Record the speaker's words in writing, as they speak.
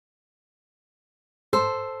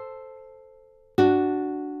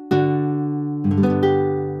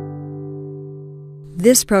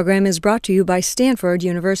This program is brought to you by Stanford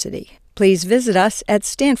University. Please visit us at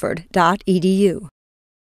stanford.edu.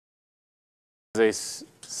 It's a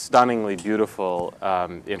stunningly beautiful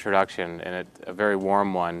introduction, and a very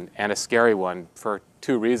warm one, and a scary one for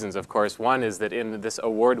two reasons, of course. One is that in this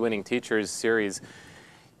award-winning teachers series,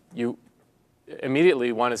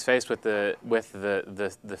 immediately one is faced with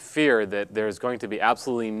the fear that there's going to be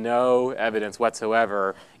absolutely no evidence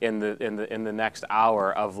whatsoever in the next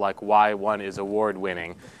hour of like why one is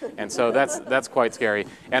award-winning, and so that's quite scary.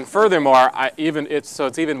 And furthermore, it's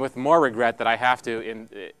even with more regret that I have to,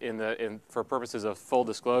 for purposes of full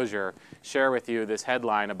disclosure, share with you this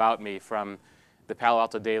headline about me from the Palo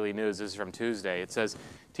Alto Daily News. This is from Tuesday. It says,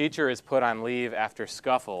 "Teacher is put on leave after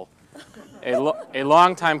scuffle." A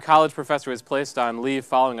longtime college professor was placed on leave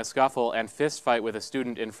following a scuffle and fist fight with a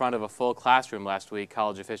student in front of a full classroom last week,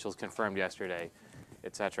 college officials confirmed yesterday,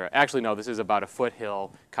 etc. Actually, no, this is about a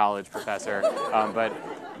Foothill college professor, but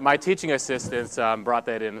my teaching assistants brought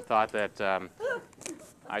that in and thought that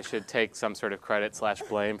I should take some sort of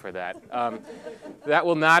credit/blame for that. That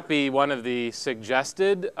will not be one of the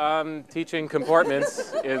suggested teaching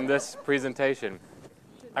comportments in this presentation.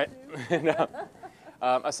 No.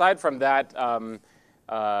 Aside from that,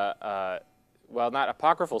 well, not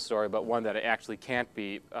apocryphal story, but one that actually can't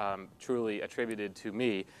be truly attributed to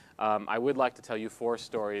me, I would like to tell you four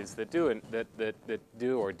stories that do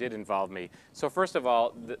or did involve me. So first of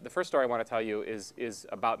all, the first story I want to tell you is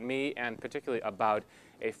about me, and particularly about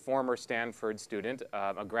a former Stanford student,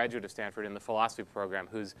 a graduate of Stanford in the philosophy program,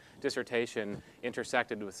 whose dissertation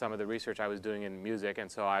intersected with some of the research I was doing in music,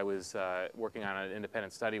 and so I was working on an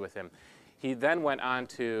independent study with him. He then went on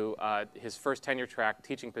to his first tenure-track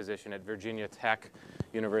teaching position at Virginia Tech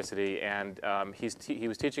University, and he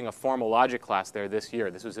was teaching a formal logic class there this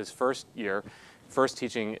year. This was his first year, first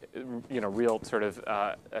teaching, real sort of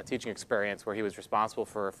a teaching experience where he was responsible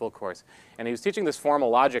for a full course. And he was teaching this formal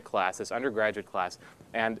logic class, this undergraduate class,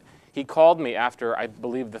 and he called me after, I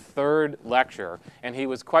believe, the third lecture, and he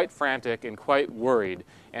was quite frantic and quite worried,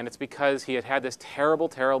 and it's because he had had this terrible,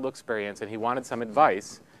 terrible experience, and he wanted some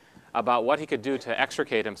advice about what he could do to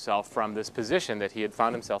extricate himself from this position that he had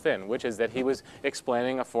found himself in, which is that he was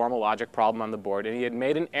explaining a formal logic problem on the board, and he had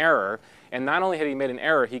made an error. And not only had he made an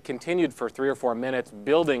error, he continued for 3 or 4 minutes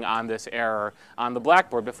building on this error on the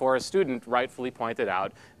blackboard before a student rightfully pointed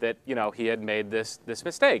out that he had made this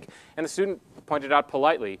mistake. And the student pointed out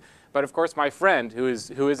politely. But of course, my friend, who is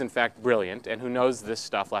in fact brilliant and who knows this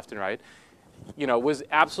stuff left and right, was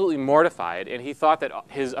absolutely mortified, and he thought that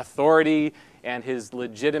his authority and his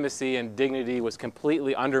legitimacy and dignity was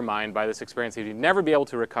completely undermined by this experience. He'd never be able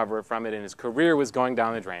to recover from it, and his career was going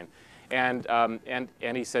down the drain. And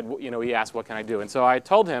he said, he asked, what can I do? And so I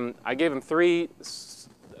told him, I gave him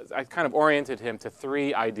I kind of oriented him to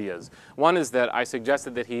 3 ideas. One is that I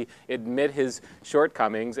suggested that he admit his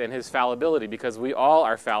shortcomings and his fallibility, because we all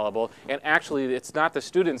are fallible, and actually it's not the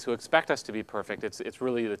students who expect us to be perfect, it's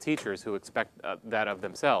really the teachers who expect that of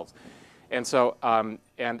themselves. And so,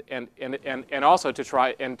 and also to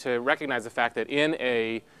try and to recognize the fact that in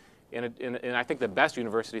I think the best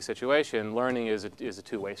university situation, learning is a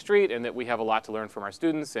two-way street, and that we have a lot to learn from our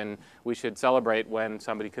students, and we should celebrate when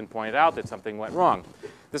somebody can point out that something went wrong.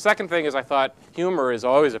 The second thing is I thought humor is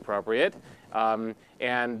always appropriate, and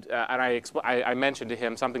I mentioned to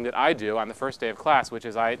him something that I do on the first day of class, which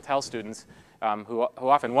is I tell students who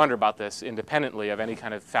often wonder about this independently of any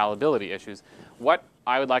kind of fallibility issues, what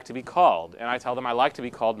I would like to be called. And I tell them I like to be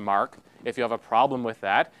called Mark. If you have a problem with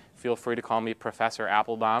that, feel free to call me Professor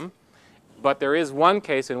Applebaum. But there is one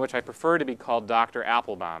case in which I prefer to be called Dr.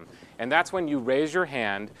 Applebaum, and that's when you raise your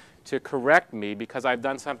hand to correct me because I've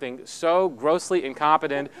done something so grossly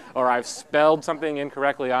incompetent, or I've spelled something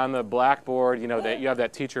incorrectly on the blackboard, that you have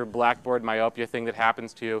that teacher blackboard myopia thing that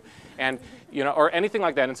happens to you, and or anything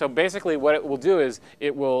like that. And so basically what it will do is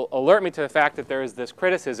it will alert me to the fact that there is this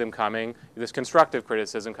criticism coming, this constructive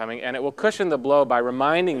criticism coming, and it will cushion the blow by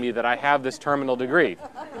reminding me that I have this terminal degree.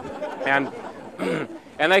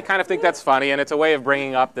 And they kind of think that's funny, and it's a way of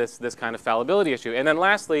bringing up this kind of fallibility issue. And then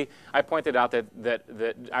lastly, I pointed out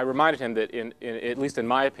that I reminded him that at least in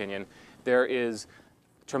my opinion, there is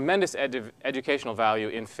tremendous educational value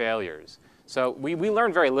in failures. So we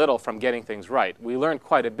learn very little from getting things right. We learn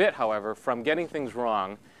quite a bit, however, from getting things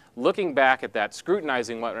wrong, looking back at that,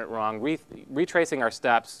 scrutinizing what went wrong, retracing our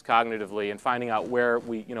steps cognitively, and finding out where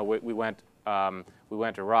we went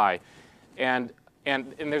awry. And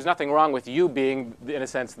there's nothing wrong with you being, in a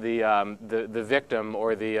sense, the victim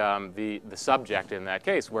or the subject in that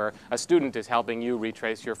case, where a student is helping you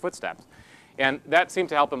retrace your footsteps. And that seemed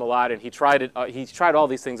to help him a lot, and he tried it. He tried all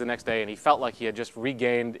these things the next day, and he felt like he had just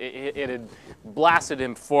regained. It had blasted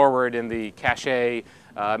him forward in the cachet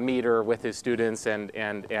meter with his students,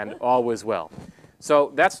 and all was well.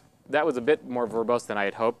 So that was a bit more verbose than I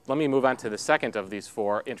had hoped. Let me move on to the second of these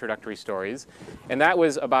 4 introductory stories, and that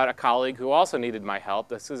was about a colleague who also needed my help.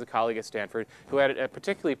 This is a colleague at Stanford who had a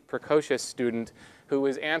particularly precocious student who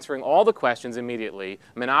was answering all the questions immediately,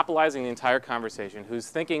 monopolizing the entire conversation, whose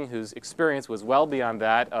thinking, whose experience was well beyond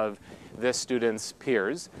that of this student's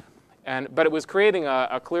peers. But it was creating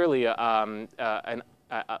clearly a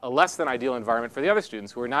less than ideal environment for the other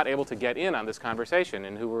students who were not able to get in on this conversation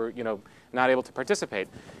and who were, not able to participate.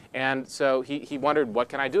 And so he wondered, what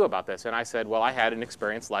can I do about this? And I said, well, I had an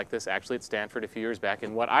experience like this actually at Stanford a few years back.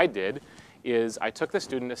 And what I did is I took the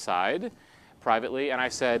student aside privately, and I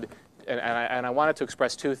said, and I wanted to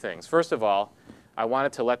express 2 things. First of all, I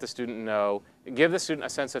wanted to let the student know, give the student a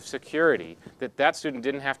sense of security, that that student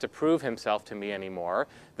didn't have to prove himself to me anymore,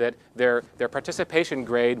 that their participation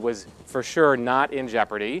grade was for sure not in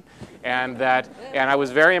jeopardy, and I was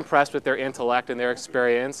very impressed with their intellect and their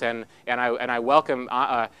experience, and I welcome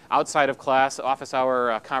outside of class office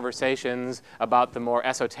hour conversations about the more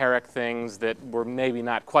esoteric things that were maybe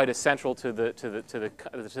not quite as central to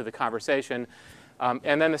the conversation.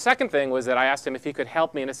 And then the second thing was that I asked him if he could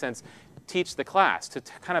help me, in a sense, teach the class, to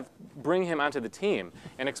kind of bring him onto the team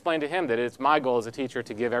and explain to him that it's my goal as a teacher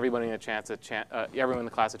to give everyone in the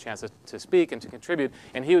class a chance to speak and to contribute,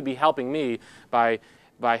 and he would be helping me by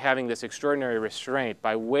having this extraordinary restraint,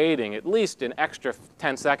 by waiting at least an extra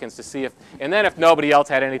 10 seconds to see and then if nobody else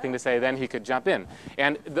had anything to say, then he could jump in.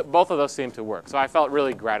 And both of those seemed to work. So I felt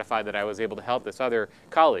really gratified that I was able to help this other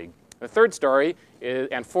colleague. The third story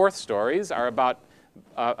and fourth stories are about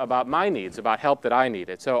my needs, about help that I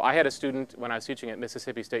needed. So I had a student when I was teaching at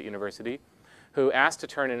Mississippi State University who asked to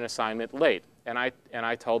turn in an assignment late. And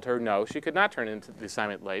I told her no, she could not turn in the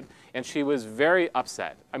assignment late. And she was very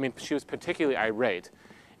upset. I mean, she was particularly irate.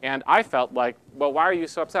 And I felt like, well, why are you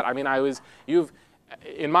so upset? I mean,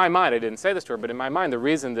 in my mind, I didn't say this to her, but in my mind, the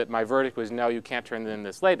reason that my verdict was no, you can't turn in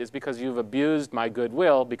this late is because you've abused my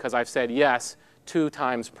goodwill because I've said yes 2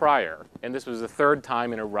 times prior, and this was the 3rd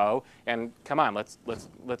time in a row. And come on, let's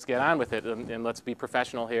get on with it, and let's be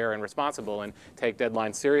professional here and responsible and take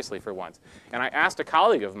deadlines seriously for once. And I asked a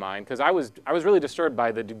colleague of mine, because I was really disturbed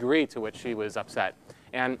by the degree to which she was upset,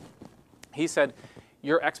 and he said,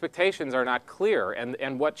 your expectations are not clear,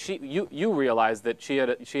 and what you realized that she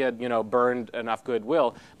had burned enough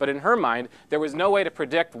goodwill, but in her mind there was no way to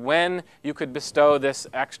predict when you could bestow this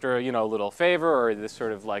extra little favor or this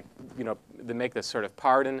sort of like to make this sort of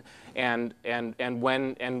pardon, and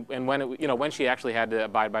when when she actually had to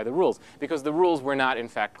abide by the rules, because the rules were not in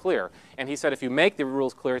fact clear. And he said if you make the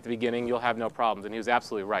rules clear at the beginning, you'll have no problems, and he was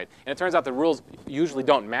absolutely right. And it turns out the rules usually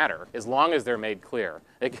don't matter as long as they're made clear.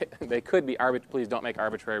 They could be please don't make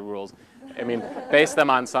arbitrary rules. I mean, base them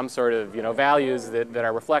on some sort of values that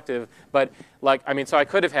are reflective. But so I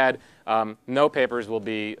could have had no papers will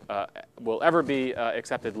ever be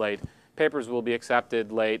accepted late. Papers will be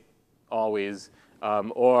accepted late always.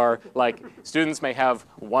 Or students may have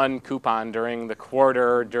 1 coupon during the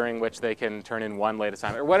quarter during which they can turn in 1 late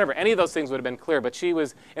assignment, or whatever. Any of those things would have been clear. But she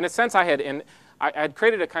was, in a sense, I had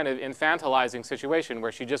created a kind of infantilizing situation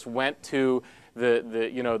where she just went to the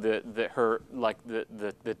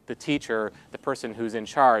teacher, the person who's in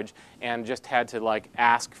charge, and just had to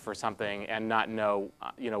ask for something and not know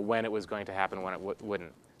when it was going to happen, when it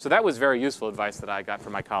wouldn't. So that was very useful advice that I got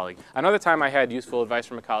from my colleague. Another time I had useful advice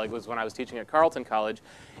from a colleague was when I was teaching at Carleton College,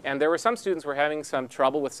 and there were some students who were having some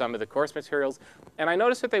trouble with some of the course materials, and I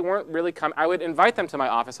noticed that they weren't really coming. I would invite them to my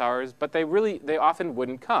office hours, but they often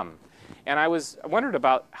wouldn't come. And I wondered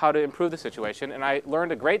about how to improve the situation, and I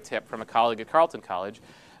learned a great tip from a colleague at Carleton College.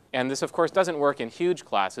 And this, of course, doesn't work in huge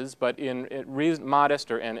classes, but in modest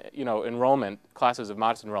or enrollment, classes of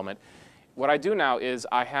modest enrollment. What I do now is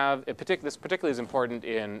I have, this particularly is important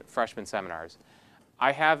in freshman seminars,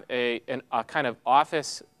 I have a kind of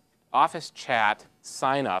office chat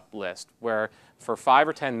sign-up list where for 5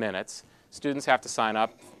 or 10 minutes, students have to sign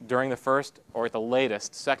up during the first or at the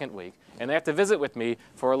latest 2nd week, and they have to visit with me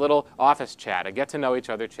for a little office chat, a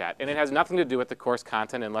get-to-know-each-other chat. And it has nothing to do with the course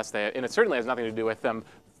content and it certainly has nothing to do with them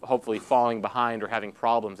hopefully falling behind or having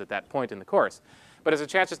problems at that point in the course. But it's a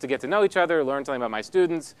chance just to get to know each other, learn something about my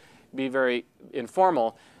students, be very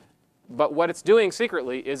informal. But what it's doing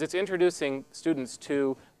secretly is it's introducing students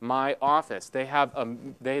to my office. They have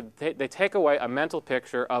they take away a mental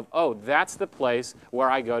picture of, oh, that's the place where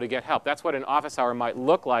I go to get help. That's what an office hour might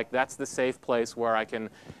look like. That's the safe place where I can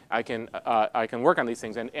work on these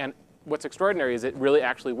things. And what's extraordinary is it really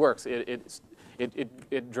actually works.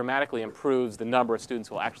 It dramatically improves the number of students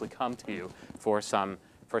who will actually come to you for some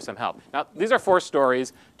help. Now, these are 4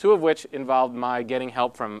 stories, 2 of which involved my getting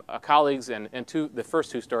help from colleagues, and the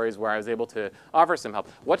first 2 stories where I was able to offer some help.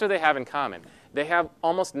 What do they have in common? They have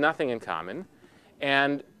almost nothing in common,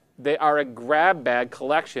 and they are a grab bag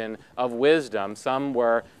collection of wisdom, some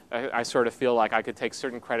where I sort of feel like I could take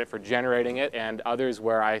certain credit for generating it, and others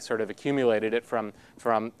where I sort of accumulated it from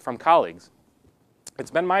colleagues.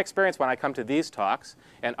 It's been my experience when I come to these talks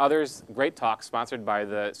and others, great talks sponsored by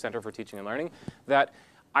the Center for Teaching and Learning, that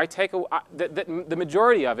I take the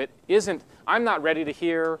majority of it isn't, I'm not ready to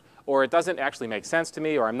hear, or it doesn't actually make sense to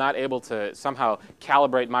me, or I'm not able to somehow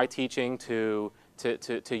calibrate my teaching to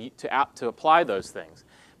apply those things.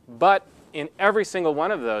 But in every single one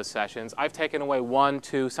of those sessions, I've taken away 1,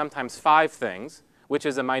 2, sometimes 5 things, which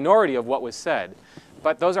is a minority of what was said.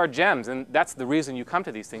 But those are gems, and that's the reason you come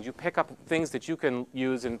to these things. You pick up things that you can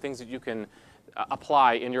use and things that you can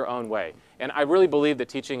apply in your own way. And I really believe that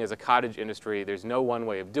teaching is a cottage industry. There's no one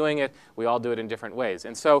way of doing it. We all do it in different ways.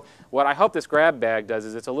 And so what I hope this grab bag does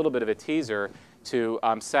is it's a little bit of a teaser to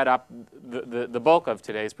set up the bulk of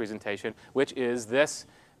today's presentation, which is this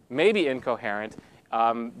maybe incoherent,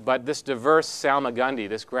 but this diverse salmagundi,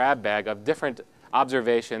 this grab bag of different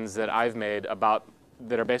observations that I've made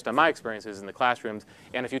that are based on my experiences in the classrooms.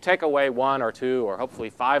 And if you take away 1 or 2 or hopefully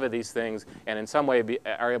 5 of these things and in some way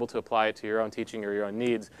are able to apply it to your own teaching or your own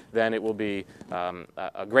needs, then it will be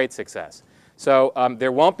a great success. So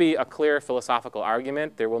there won't be a clear philosophical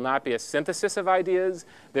argument. There will not be a synthesis of ideas.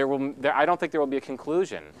 I don't think there will be a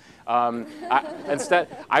conclusion. Instead,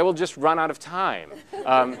 I will just run out of time.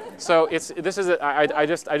 So I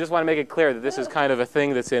just want to make it clear that this is kind of a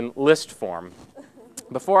thing that's in list form.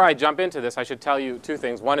 Before I jump into this, I should tell you 2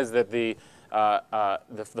 things. One is that the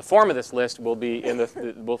form of this list will be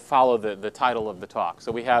will follow the title of the talk.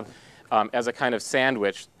 So we have, as a kind of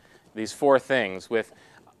sandwich, these 4 things. With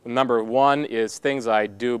number 1 is things I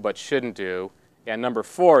do but shouldn't do, and number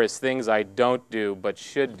 4 is things I don't do but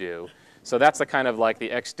should do. So that's the kind of like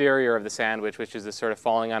the exterior of the sandwich, which is this sort of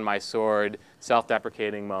falling on my sword,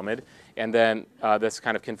 self-deprecating moment, and then this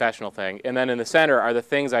kind of confessional thing. And then in the center are the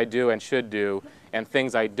things I do and should do, and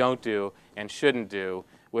things I don't do and shouldn't do,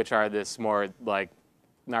 which are this more like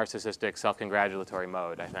narcissistic, self-congratulatory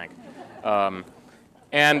mode, I think.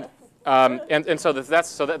 So that's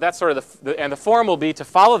sort of and the form will be to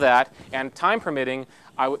follow that, and time permitting,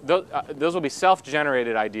 those will be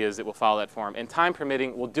self-generated ideas that will follow that form. And time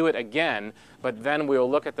permitting, we'll do it again, but then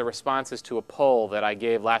we'll look at the responses to a poll that I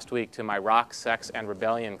gave last week to my Rock, Sex, and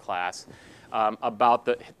Rebellion class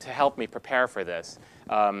to help me prepare for this.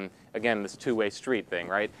 Again, this two-way street thing,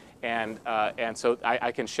 right? And so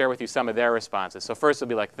I can share with you some of their responses. So first it'll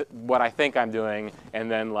be like what I think I'm doing, and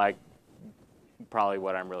then like probably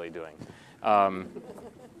what I'm really doing.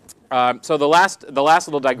 So the last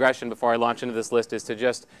little digression before I launch into this list is to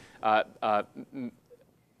just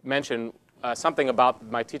mention something about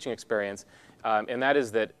my teaching experience, and that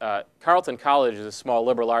is that Carleton College is a small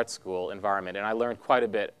liberal arts school environment, and I learned quite a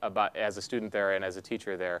bit about as a student there and as a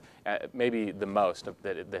teacher there, maybe the most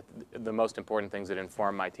important things that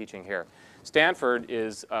inform my teaching here. Stanford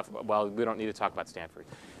is, well, we don't need to talk about Stanford.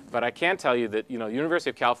 But I can tell you that University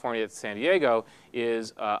of California at San Diego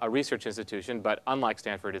is a research institution, but unlike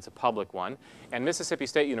Stanford, it's a public one. And Mississippi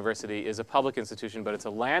State University is a public institution, but it's a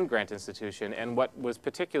land-grant institution. And what was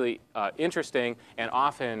particularly interesting and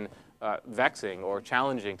often vexing or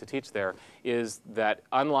challenging to teach there is that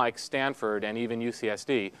unlike Stanford and even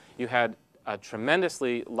UCSD, you had a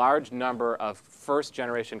tremendously large number of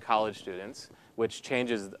first-generation college students, which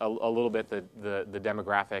changes a little bit the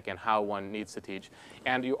demographic and how one needs to teach.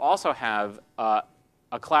 And you also have a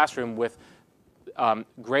classroom with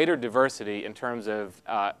greater diversity in terms of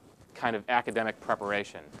kind of academic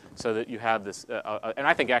preparation, so that you have this, and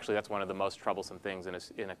I think actually that's one of the most troublesome things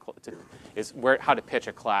is how to pitch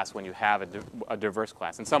a class when you have a diverse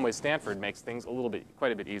class. In some ways, Stanford makes things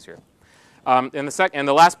quite a bit easier. And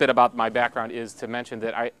the last bit about my background is to mention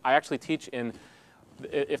that I actually teach in.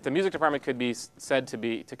 If the music department could be said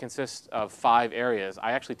to consist of 5 areas,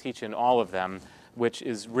 I actually teach in all of them, which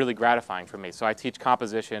is really gratifying for me. So I teach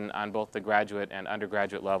composition on both the graduate and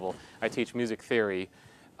undergraduate level. I teach music theory,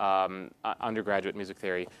 undergraduate music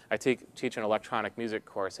theory. I teach an electronic music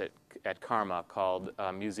course at Karma called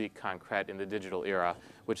Musique Concrète in the Digital Era,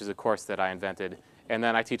 which is a course that I invented. And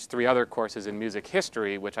then I teach 3 other courses in music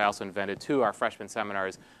history, which I also invented. 2 are freshman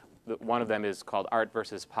seminars. One of them is called Art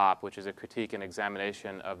versus Pop, which is a critique and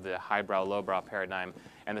examination of the highbrow, lowbrow paradigm.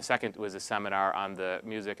 And the second was a seminar on the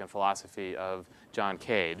music and philosophy of John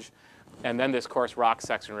Cage. And then this course, Rock,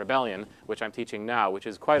 Sex, and Rebellion, which I'm teaching now, which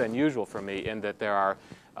is quite unusual for me in that there are,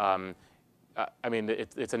 I mean,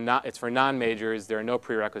 it's for non-majors. There are no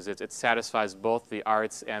prerequisites. It satisfies both the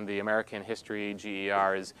arts and the American history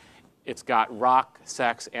GERs. It's got rock,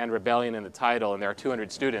 sex, and rebellion in the title, and there are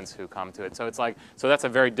 200 students who come to it. So it's like, so that's a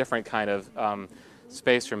very different kind of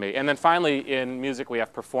space for me. And then finally, in music, we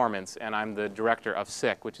have performance, and I'm the director of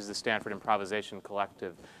SICK, which is the Stanford Improvisation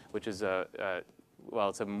Collective, which is well,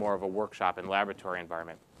 it's more of a workshop and laboratory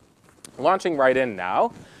environment. Launching right in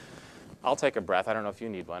now, I'll take a breath. I don't know if you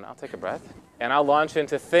need one. I'll take a breath. And I'll launch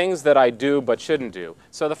into things that I do but shouldn't do.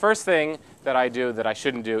 So the first thing that I do that I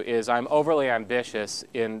shouldn't do is I'm overly ambitious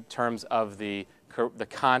in terms of the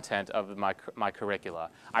content of my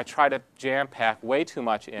curricula. I try to jam-pack way too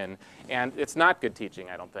much in, and it's not good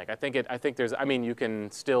teaching, I don't think. I think there's, I mean, you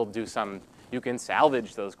can still do some, you can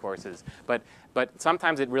salvage those courses, but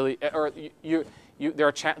sometimes it really, or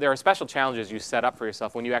there are special challenges you set up for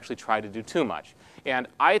yourself when you actually try to do too much. And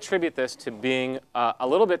I attribute this to being a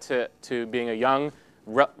little bit to being a young,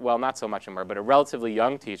 well, not so much anymore, but a relatively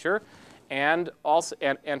young teacher. And also,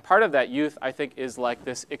 and part of that youth, I think, is like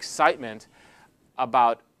this excitement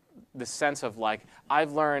about the sense of like,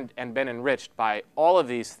 I've learned and been enriched by all of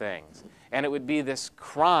these things. And it would be this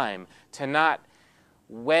crime to not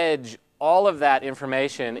wedge all of that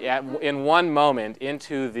information in one moment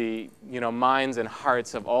into the minds and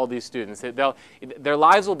hearts of all these students. Their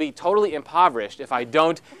lives will be totally impoverished if I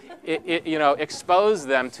don't expose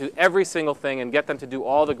them to every single thing and get them to do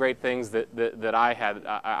all the great things that I had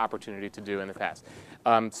opportunity to do in the past.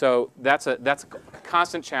 So that's a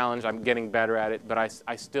constant challenge. I'm getting better at it, but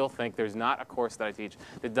I still think there's not a course that I teach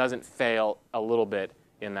that doesn't fail a little bit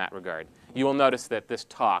in that regard. You will notice that this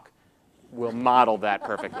talk will model that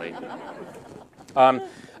perfectly.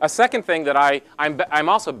 A second thing that I'm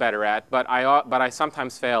also better at, but I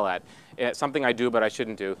sometimes fail at, something I do but I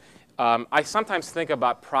shouldn't do. I sometimes think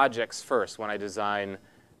about projects first when I design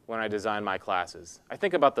my classes. I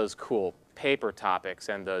think about those cool paper topics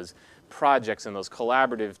and those projects and those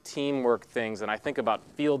collaborative teamwork things, and I think about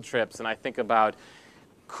field trips, and I think about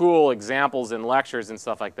cool examples in lectures and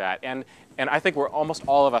stuff like that. And I think almost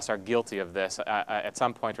all of us are guilty of this at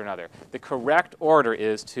some point or another. The correct order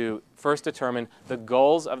is to first determine the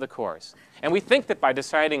goals of the course. And we think that by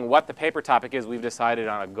deciding what the paper topic is, we've decided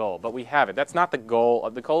on a goal, but we haven't. That's not the goal.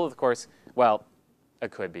 The goal of the course, well, it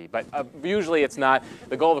could be, but usually it's not.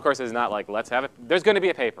 The goal of the course is not like, let's have it. There's going to be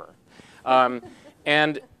a paper. And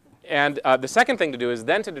the second thing to do is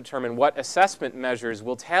then to determine what assessment measures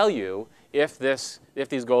will tell you if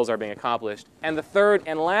these goals are being accomplished. And the third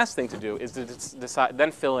and last thing to do is to decide,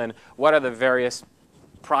 then fill in what are the various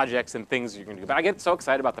projects and things you're going to do. But I get so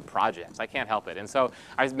excited about the projects, I can't help it. And so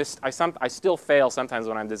I still fail sometimes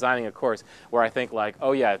when I'm designing a course where I think like,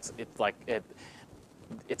 oh yeah,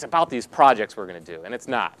 it's about these projects we're going to do, and it's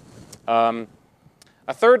not.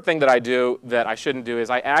 A third thing that I do that I shouldn't do is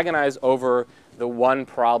I agonize over the one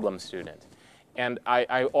problem student. And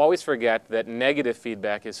I always forget that negative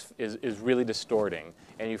feedback is really distorting,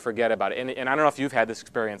 and you forget about it. And I don't know if you've had this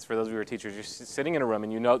experience. For those of you who are teachers, you're sitting in a room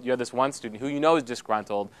and you have this one student who is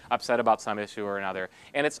disgruntled, upset about some issue or another,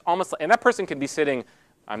 and it's almost like, and that person could be sitting,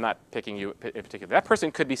 I'm not picking you in particular, that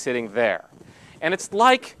person could be sitting there. And it's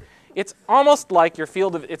almost like your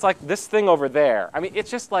field of, it's like this thing over there. I mean, it's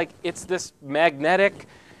just like, it's this magnetic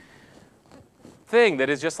thing that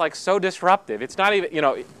is just like so disruptive. It's not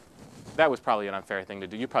even, that was probably an unfair thing to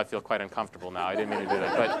do. You probably feel quite uncomfortable now. I didn't mean to do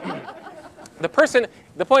that. But the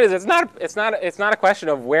point is, it's not a question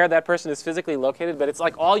of where that person is physically located, but it's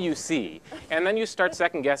like all you see. And then you start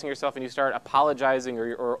second guessing yourself and you start apologizing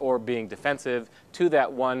or being defensive to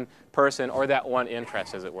that one person or that one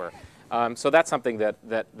interest, as it were. So that's something that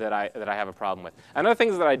I have a problem with. Another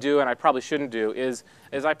thing that I do, and I probably shouldn't do, is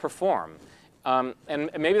I perform.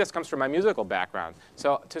 And maybe this comes from my musical background.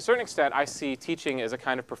 So to a certain extent, I see teaching as a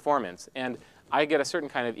kind of performance. And I get a certain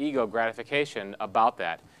kind of ego gratification about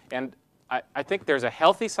that. And I think there's a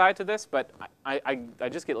healthy side to this, but I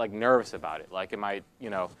just get like nervous about it. Like, am I,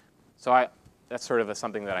 so that's sort of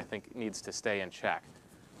something that I think needs to stay in check.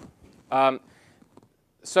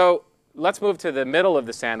 So let's move to the middle of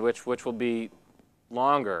the sandwich, which will be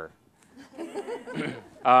longer.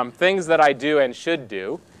 Things that I do and should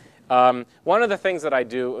do. One of the things that I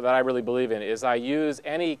do that I really believe in is I use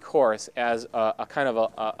any course as a kind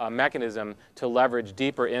of a mechanism to leverage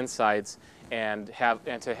deeper insights and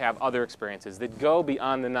to have other experiences that go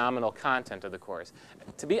beyond the nominal content of the course.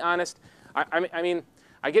 To be honest, I mean,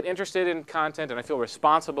 I get interested in content and I feel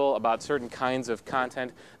responsible about certain kinds of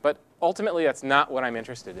content, but ultimately that's not what I'm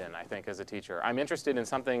interested in, I think, as a teacher. I'm interested in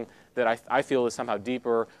something that I feel is somehow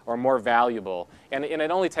deeper or more valuable. And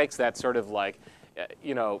it only takes that sort of like,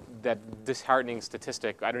 that disheartening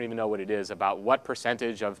statistic, I don't even know what it is, about what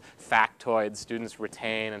percentage of factoids students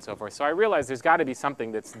retain and so forth. So I realize there's got to be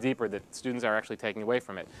something that's deeper that students are actually taking away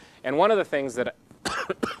from it. And one of the things that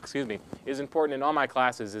excuse me, is important in all my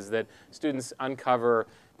classes is that students uncover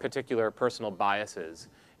particular personal biases,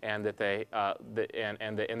 and that they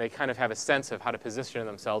they kind of have a sense of how to position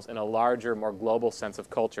themselves in a larger, more global sense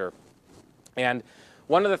of culture. And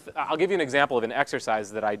one of the I'll give you an example of an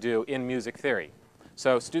exercise that I do in music theory.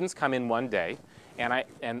 So students come in one day, and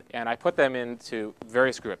I put them into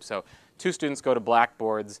various groups. So 2 students go to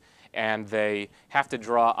blackboards, and they have to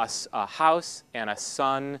draw a house and a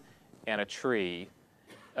sun and a tree.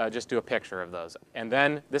 Just do a picture of those. And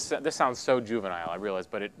then, this sounds so juvenile, I realize,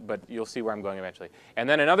 but you'll see where I'm going eventually. And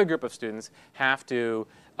then another group of students have to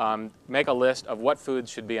make a list of what foods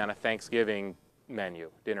should be on a Thanksgiving menu,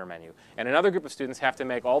 dinner menu. And another group of students have to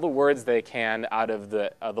make all the words they can out of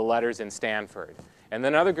the letters in Stanford. And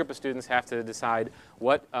then another group of students have to decide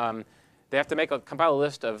what, they have to compile a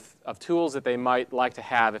list of tools that they might like to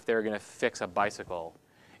have if they're going to fix a bicycle.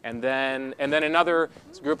 And then another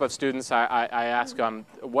group of students, I ask them,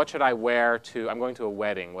 what should I wear I'm going to a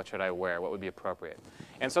wedding, what should I wear, what would be appropriate?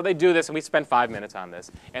 And so they do this, and we spend 5 minutes on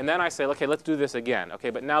this. And then I say, okay, let's do this again. Okay,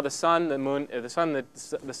 but now the sun, the moon, the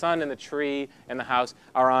sun and the tree and the house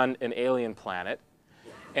are on an alien planet.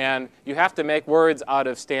 And you have to make words out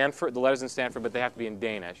of Stanford, the letters in Stanford, but they have to be in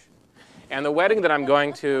Danish. And the wedding that I'm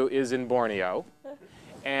going to is in Borneo.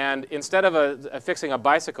 And instead of fixing a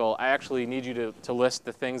bicycle, I actually need you to list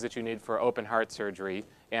the things that you need for open heart surgery.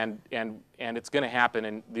 And it's going to happen,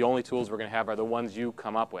 and the only tools we're going to have are the ones you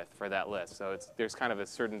come up with for that list. So there's kind of a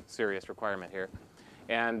certain serious requirement here.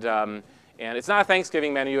 And it's not a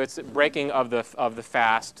Thanksgiving menu. It's breaking of the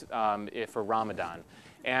fast for Ramadan.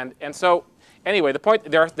 And so anyway, the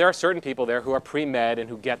point, there are certain people there who are pre-med and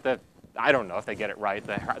who get I don't know if they get it right,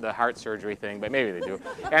 the heart surgery thing, but maybe they do.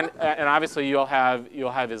 And obviously you'll have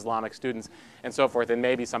Islamic students and so forth, and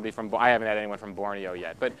maybe somebody I haven't had anyone from Borneo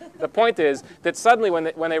yet. But the point is that suddenly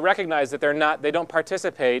when they recognize that they don't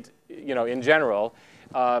participate, in general,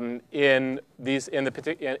 when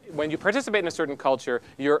you participate in a certain culture,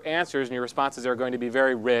 your answers and your responses are going to be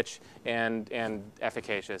very rich and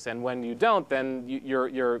efficacious. And when you don't, then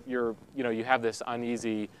you have this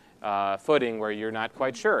uneasy footing where you're not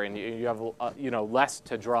quite sure, and you have less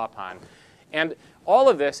to draw upon. And all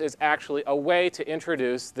of this is actually a way to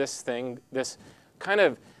introduce this kind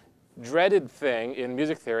of dreaded thing in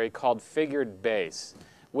music theory called figured bass,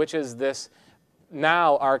 which is this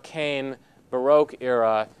now arcane Baroque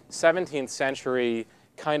era 17th century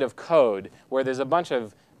kind of code where there's a bunch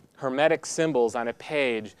of hermetic symbols on a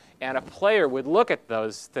page, and a player would look at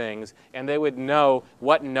those things and they would know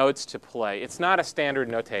what notes to play. It's not a standard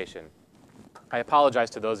notation. I apologize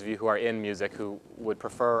to those of you who are in music who would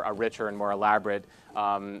prefer a richer and more elaborate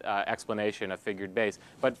explanation of figured bass.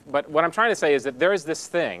 But what I'm trying to say is that there is this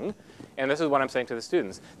thing, and this is what I'm saying to the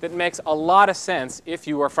students, that makes a lot of sense if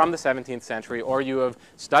you are from the 17th century or you have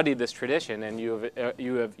studied this tradition and you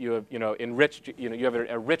have enriched, you have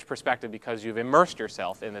a rich perspective because you've immersed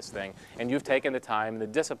yourself in this thing and you've taken the time and the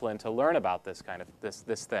discipline to learn about this kind of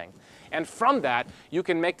this thing. And from that, you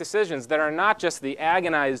can make decisions that are not just the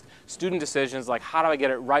agonized student decisions like how do I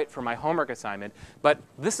get it right for my homework assignment, but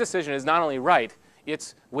this decision is not only right,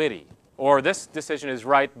 it's witty. Or this decision is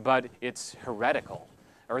right, but it's heretical.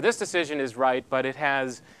 Or this decision is right, but it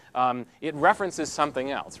has, it references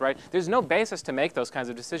something else, right? There's no basis to make those kinds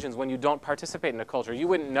of decisions when you don't participate in a culture. You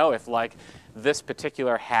wouldn't know if, like, this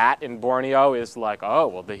particular hat in Borneo is like, oh,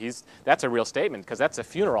 well, that's a real statement because that's a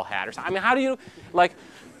funeral hat or something. I mean,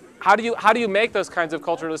 how do you make those kinds of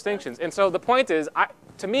cultural distinctions? And so the point is,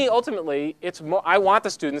 to me, ultimately, I want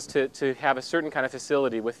the students to have a certain kind of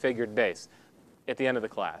facility with figured bass at the end of the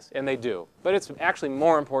class, and they do. But it's actually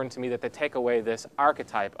more important to me that they take away this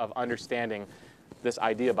archetype of understanding this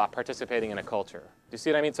idea about participating in a culture. Do you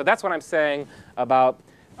see what I mean? So that's what I'm saying about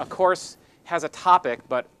a course has a topic,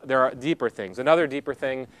 but there are deeper things. Another deeper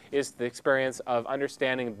thing is the experience of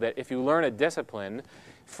understanding that if you learn a discipline,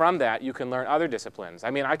 from that you can learn other disciplines. I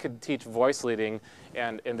mean, I could teach voice leading,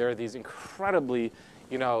 and there are these incredibly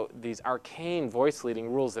you know, these arcane voice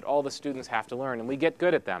leading rules that all the students have to learn, and we get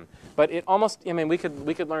good at them. But it almost, I mean, we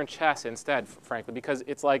could learn chess instead, frankly, because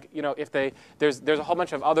it's like, you know, if there's a whole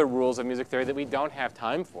bunch of other rules of music theory that we don't have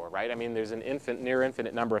time for, right? I mean, there's an near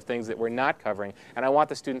infinite number of things that we're not covering, and I want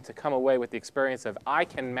the student to come away with the experience of, I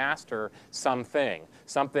can master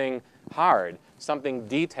something hard, something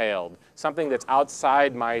detailed, something that's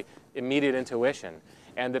outside my immediate intuition,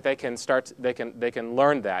 and that they can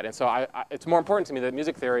learn that. And so it's more important to me that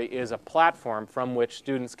music theory is a platform from which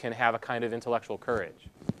students can have a kind of intellectual courage,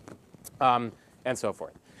 and so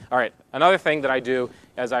forth. All right, another thing that I do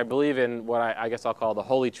is I believe in what I guess I'll call the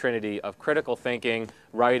holy trinity of critical thinking,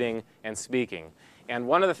 writing, and speaking. And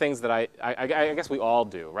one of the things that I guess we all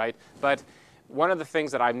do, right? But one of the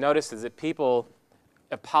things that I've noticed is that people,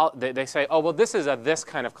 they say, oh, well, this is a this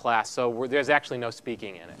kind of class, so there's actually no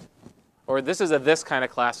speaking in it. Or this is a this kind of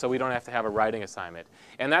class, so we don't have to have a writing assignment.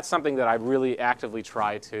 And that's something that I really actively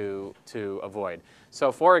try to avoid.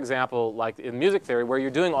 So for example, like in music theory, where you're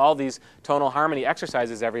doing all these tonal harmony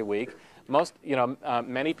exercises every week,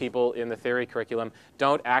 many people in the theory curriculum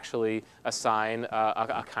don't actually assign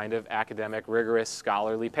a kind of academic, rigorous,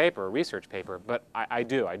 scholarly paper, research paper. But I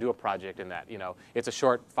do a project in that. You know, it's a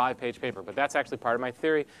short 5-page paper, but that's actually part of my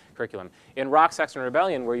theory curriculum. In Rock, Sex, and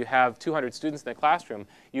Rebellion, where you have 200 students in the classroom,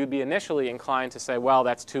 you'd be initially inclined to say, well,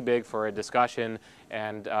 that's too big for a discussion,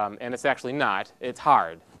 and it's actually not. It's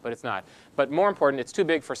hard, but it's not. But more important, it's too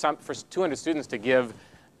big for 200 students to give,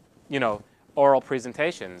 you know, oral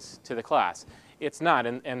presentations to the class. It's not,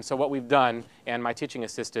 and so what we've done, and my teaching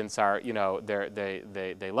assistants are, you know,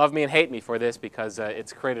 they love me and hate me for this because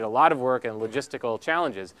it's created a lot of work and logistical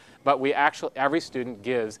challenges. But every student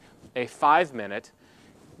gives a 5-minute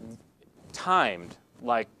timed,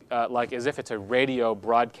 like as if it's a radio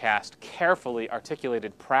broadcast, carefully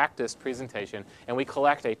articulated, practiced presentation, and we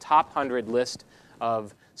collect a top 100 list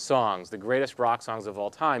of songs, the greatest rock songs of all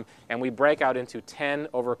time, and we break out into 10,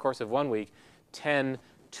 over a course of 1 week, 10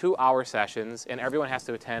 2-hour sessions, and everyone has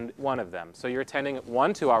to attend one of them. So you're attending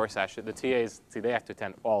one 2-hour session. The TAs, see, they have to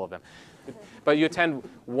attend all of them. But you attend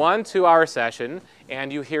one 2-hour session,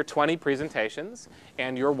 and you hear 20 presentations,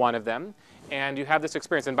 and you're one of them, and you have this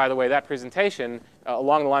experience. And by the way, that presentation,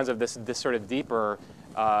 along the lines of this sort of deeper,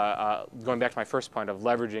 going back to my first point of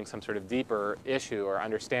leveraging some sort of deeper issue or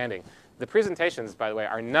understanding, the presentations, by the way,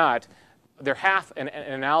 are not, they're half an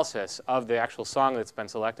analysis of the actual song that's been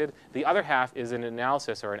selected. The other half is an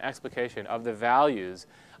analysis or an explication of the values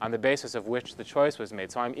on the basis of which the choice was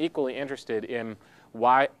made. So I'm equally interested in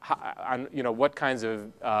what kinds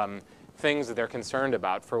of things that they're concerned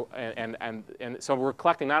about. And so we're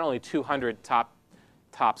collecting not only 200 top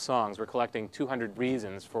songs, we're collecting 200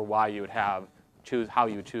 reasons for why you would how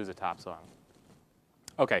you would choose a top song.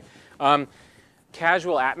 Okay.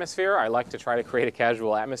 Casual atmosphere. I like to try to create a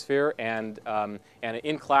casual atmosphere, and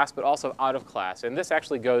in class, but also out of class. And this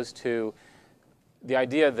actually goes to the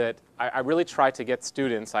idea that I really try to get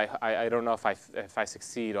students. I don't know if I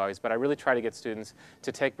succeed always, but I really try to get students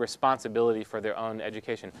to take responsibility for their own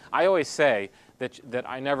education. I always say that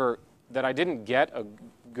I didn't get a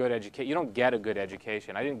good education. You don't get a good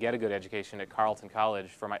education. I didn't get a good education at Carleton College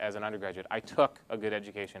as an undergraduate. I took a good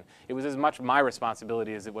education. It was as much my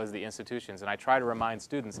responsibility as it was the institution's. And I try to remind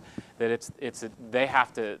students that they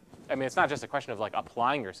have to. I mean, it's not just a question of like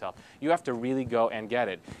applying yourself. You have to really go and get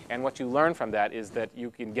it. And what you learn from that is that you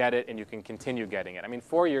can get it and you can continue getting it. I mean,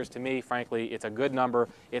 4 years to me, frankly, it's a good number.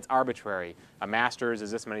 It's arbitrary. A master's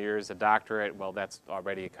is this many years. A doctorate, well, that's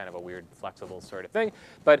already kind of a weird, flexible sort of thing.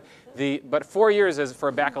 But 4 years for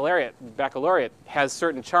a baccalaureate has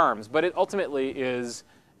certain charms, but it ultimately is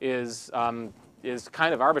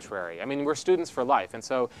kind of arbitrary. I mean, we're students for life, and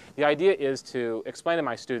so the idea is to explain to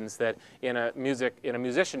my students that in a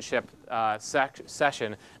musicianship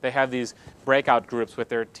session, they have these breakout groups with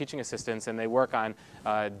their teaching assistants, and they work on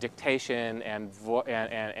dictation and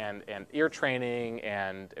ear training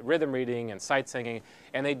and rhythm reading and sight singing,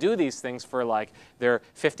 and they do these things for like their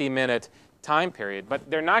 50-minute time period, but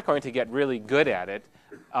they're not going to get really good at it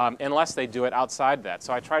unless they do it outside that.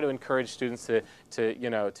 So I try to encourage students to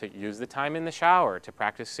use the time in the shower to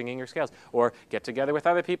practice singing your scales, or get together with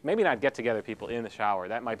other people. Maybe not get together people in the shower.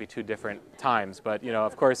 That might be two different times. But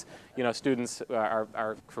of course, students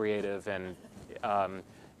are creative and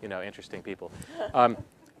interesting people. But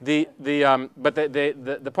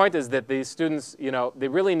the point is that these students, they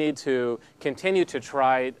really need to continue to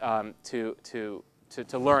try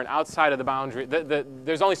to learn outside of the boundary.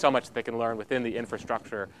 There's only so much that they can learn within the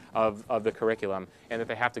infrastructure of the curriculum, and that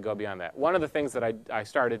they have to go beyond that. One of the things that I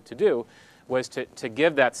started to do was to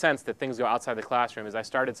give that sense that things go outside the classroom is I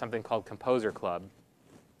started something called Composer Club,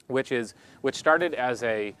 which started as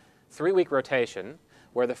a 3-week rotation,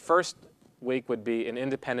 where the first week would be an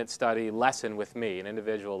independent study lesson with me, an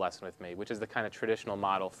individual lesson with me, which is the kind of traditional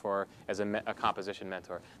model for as a composition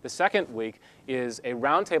mentor. The second week is a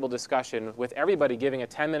roundtable discussion with everybody giving a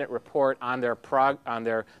 10-minute report on the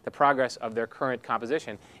progress of their current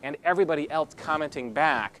composition, and everybody else commenting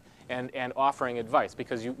back and offering advice,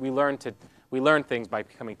 because we learn things by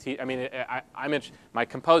becoming my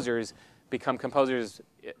composers become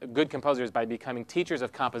good composers by becoming teachers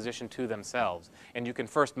of composition to themselves. And you can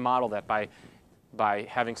first model that by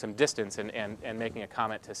having some distance and making a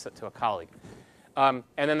comment to a colleague. And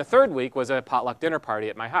then the third week was a potluck dinner party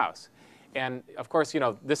at my house. And of course,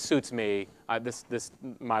 this suits me.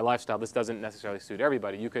 My lifestyle. This doesn't necessarily suit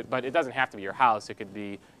everybody. But it doesn't have to be your house. It could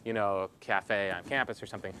be, a cafe on campus or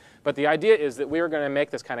something. But the idea is that we were going to make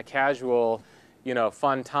this kind of casual,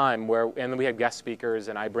 fun time and we have guest speakers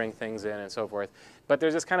and I bring things in and so forth. But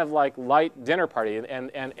there's this kind of like light dinner party,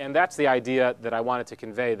 and that's the idea that I wanted to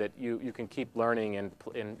convey, that you can keep learning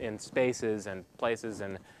in spaces and places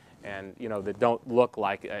and that don't look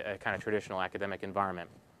like a kind of traditional academic environment.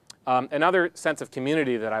 Another sense of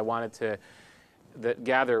community that I wanted to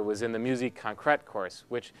gather was in the Musique Concrète course,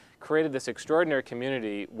 which created this extraordinary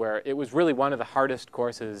community where it was really one of the hardest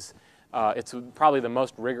courses. It's probably the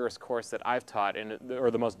most rigorous course that I've taught,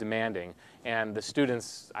 or the most demanding. And the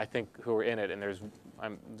students, I think, who are in it, and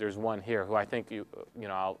there's one here who I think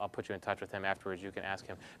I'll put you in touch with him afterwards. You can ask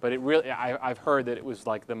him. But it really, I've heard that it was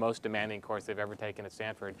like the most demanding course they've ever taken at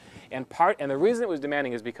Stanford. And the reason it was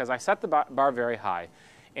demanding is because I set the bar very high.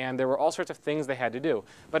 And there were all sorts of things they had to do.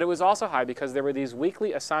 But it was also high because there were these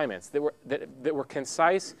weekly assignments that were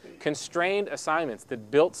concise, constrained assignments that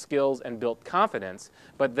built skills and built confidence,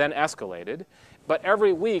 but then escalated. But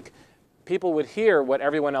every week, people would hear what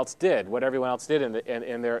everyone else did in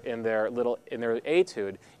their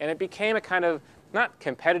etude, and it became a kind of, not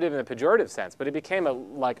competitive in a pejorative sense, but it became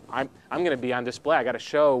I'm going to be on display. I got to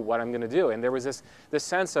show what I'm going to do. And there was this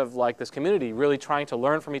sense of this community really trying to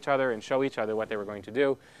learn from each other and show each other what they were going to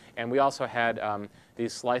do. And we also had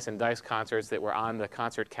these slice and dice concerts that were on the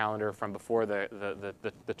concert calendar from before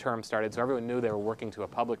the term started. So everyone knew they were working to a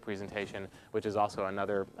public presentation, which is also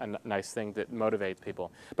another nice thing that motivates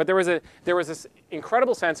people. But there was this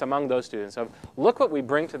incredible sense among those students of, look what we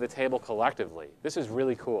bring to the table collectively. This is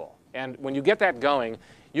really cool. And when you get that going,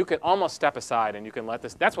 you can almost step aside and you can let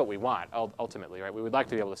this, that's what we want ultimately, right? We would like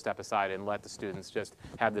to be able to step aside and let the students just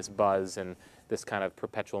have this buzz and this kind of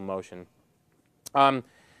perpetual motion.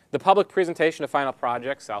 The public presentation of final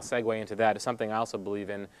projects, I'll segue into that, is something I also believe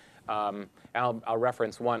in. And I'll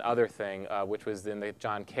reference one other thing, which was in the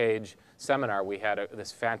John Cage seminar. We had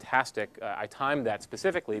this fantastic, I timed that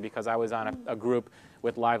specifically because I was on a group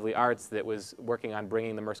with Lively Arts that was working on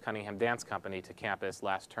bringing the Merce Cunningham Dance Company to campus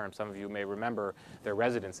last term. Some of you may remember their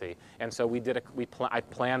residency. And so I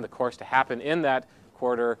planned the course to happen in that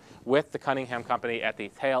quarter with the Cunningham Company at the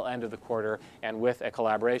tail end of the quarter, and with a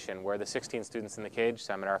collaboration where the 16 students in the Cage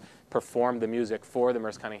seminar performed the music for the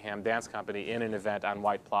Merce Cunningham Dance Company in an event on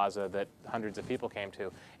White Plaza that hundreds of people came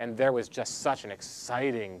to. And there was just such an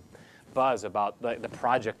exciting buzz about the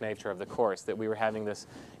project nature of the course, that we were having this,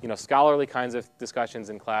 scholarly kinds of discussions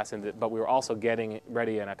in class, but we were also getting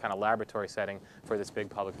ready in a kind of laboratory setting for this big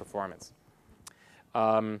public performance.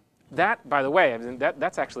 That, by the way,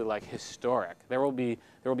 that's actually historic. There will be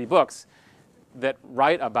books that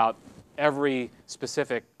write about every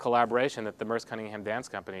specific collaboration that the Merce Cunningham Dance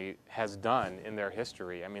Company has done in their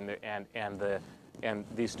history. I mean, and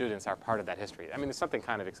these students are part of that history. I mean, there's something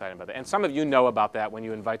kind of exciting about that. And some of you know about that when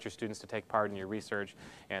you invite your students to take part in your research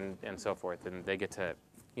and so forth, and they get to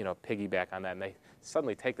piggyback on that, and they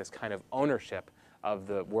suddenly take this kind of ownership of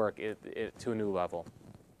the work to a new level.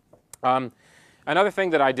 Another thing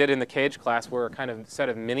that I did in the Cage class were a kind of set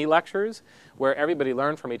of mini lectures where everybody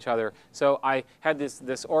learned from each other. So I had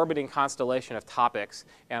this orbiting constellation of topics,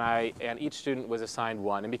 and each student was assigned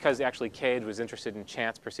one. And because actually Cage was interested in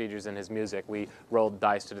chance procedures in his music, we rolled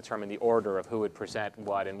dice to determine the order of who would present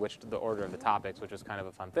what and the order of the topics, which was kind of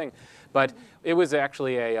a fun thing. But it was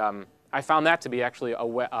actually I found that to be actually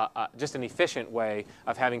just an efficient way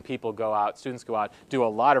of having people go out, students go out, do a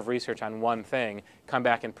lot of research on one thing, come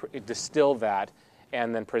back and distill that,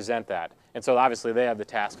 and then present that. And so obviously they have the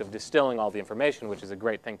task of distilling all the information, which is a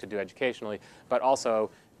great thing to do educationally, but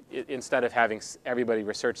also instead of having everybody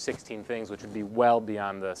research 16 things, which would be well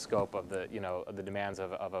beyond the scope of the demands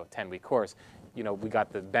of a 10-week course, we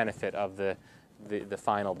got the benefit of the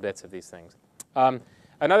final bits of these things.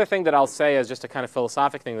 Another thing that I'll say as just a kind of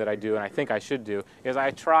philosophic thing that I do, and I think I should do, is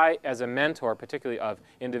I try as a mentor, particularly of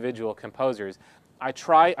individual composers,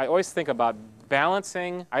 I always think about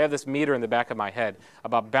balancing, I have this meter in the back of my head,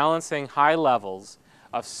 about balancing high levels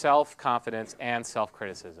of self-confidence and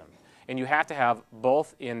self-criticism. And you have to have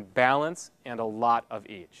both in balance and a lot of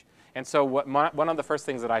each. And so one of the first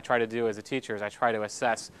things that I try to do as a teacher is I try to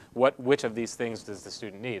assess which of these things does the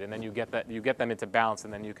student need. And then you get them into balance,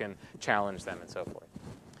 and then you can challenge them and so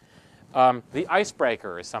forth. The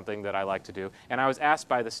icebreaker is something that I like to do. And I was asked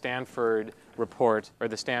by the Stanford report, or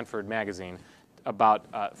the Stanford magazine,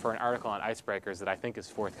 for an article on icebreakers that I think is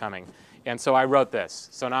forthcoming. And so I wrote this.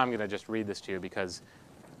 So now I'm going to just read this to you because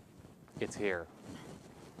it's here.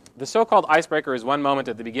 The so-called icebreaker is one moment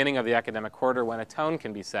at the beginning of the academic quarter when a tone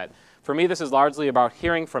can be set. For me, this is largely about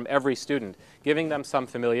hearing from every student, giving them some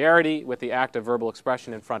familiarity with the act of verbal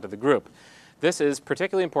expression in front of the group. This is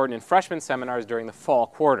particularly important in freshman seminars during the fall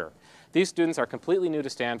quarter. These students are completely new to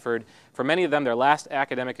Stanford. For many of them, their last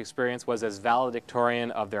academic experience was as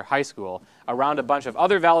valedictorian of their high school. Around a bunch of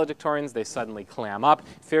other valedictorians, they suddenly clam up,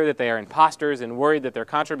 fear that they are imposters, and worried that their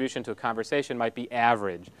contribution to a conversation might be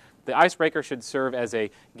average. The icebreaker should serve as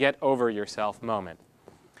a get-over-yourself moment.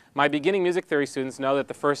 My beginning music theory students know that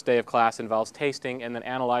the first day of class involves tasting and then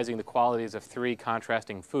analyzing the qualities of 3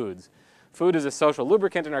 contrasting foods. Food is a social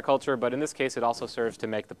lubricant in our culture, but in this case it also serves to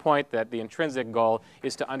make the point that the intrinsic goal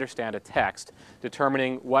is to understand a text,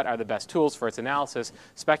 determining what are the best tools for its analysis,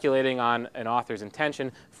 speculating on an author's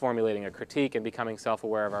intention, formulating a critique, and becoming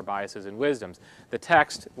self-aware of our biases and wisdoms. The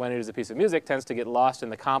text, when it is a piece of music, tends to get lost in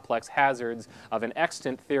the complex hazards of an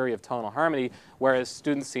extant theory of tonal harmony, whereas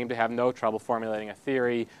students seem to have no trouble formulating a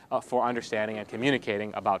theory for understanding and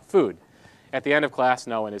communicating about food. At the end of class,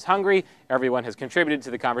 no one is hungry, everyone has contributed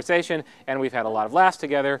to the conversation, and we've had a lot of laughs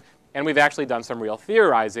together, and we've actually done some real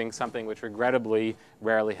theorizing, something which regrettably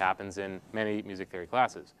rarely happens in many music theory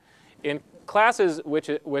classes. In classes in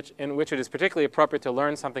which it is particularly appropriate to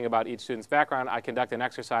learn something about each student's background, I conduct an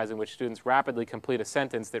exercise in which students rapidly complete a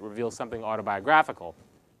sentence that reveals something autobiographical.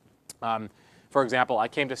 For example, I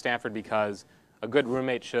came to Stanford because a good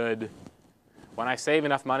roommate should. When I save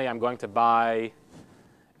enough money, I'm going to buy.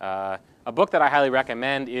 A book that I highly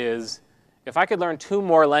recommend is, if I could learn 2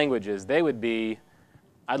 more languages, they would be,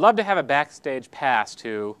 I'd love to have a backstage pass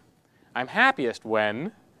to, I'm happiest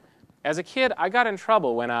when, as a kid, I got in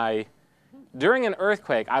trouble when during an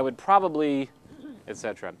earthquake, I would probably,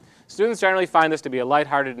 etc. Students generally find this to be a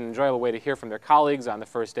lighthearted and enjoyable way to hear from their colleagues on the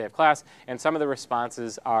first day of class, and some of the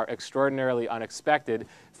responses are extraordinarily unexpected,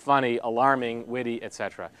 funny, alarming, witty,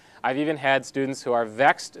 etc. I've even had students who were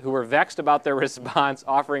vexed about their response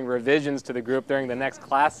offering revisions to the group during the next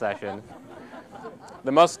class session.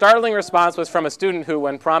 The most startling response was from a student who,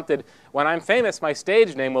 when prompted, "When I'm famous, my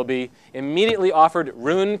stage name will be," immediately offered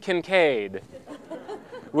Rune Kincaid,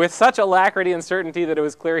 with such alacrity and certainty that it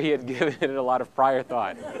was clear he had given it a lot of prior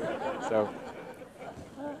thought. So,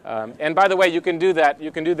 and by the way, you can do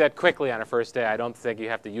that quickly on a first day. I don't think you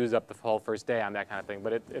have to use up the whole first day on that kind of thing,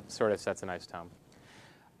 but it sort of sets a nice tone.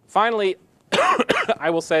 Finally, I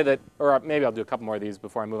will say that, or maybe I'll do a couple more of these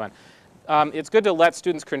before I move on. It's good to let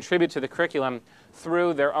students contribute to the curriculum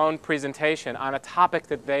through their own presentation on a topic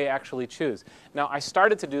that they actually choose. Now, I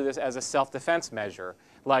started to do this as a self-defense measure.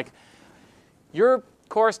 Like, your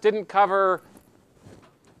course didn't cover,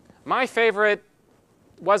 my favorite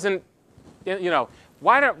wasn't,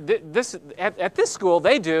 why don't this, at this school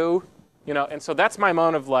they do, and so that's my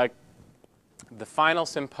moment of like, the final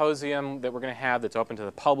symposium that we're going to have that's open to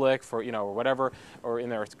the public for, or whatever, or in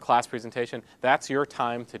their class presentation, that's your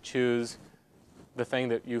time to choose the thing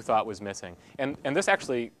that you thought was missing. And this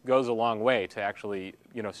actually goes a long way to actually,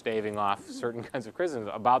 staving off certain kinds of criticisms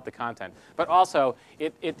about the content. But also,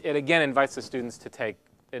 it again invites the students to take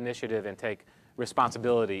initiative and take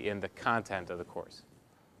responsibility in the content of the course.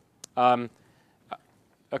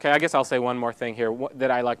 Okay, I guess I'll say one more thing here that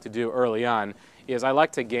I like to do early on is I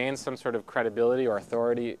like to gain some sort of credibility or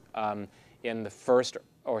authority in the first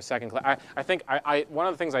or second class. I think one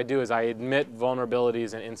of the things I do is I admit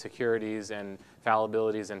vulnerabilities and insecurities and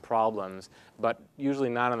fallibilities and problems, but usually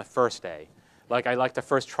not on the first day. Like, I like to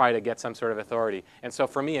first try to get some sort of authority. And so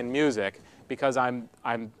for me in music, because I'm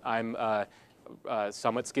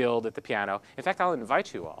somewhat skilled at the piano, in fact, I'll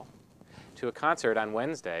invite you all to a concert on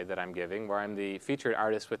Wednesday that I'm giving where I'm the featured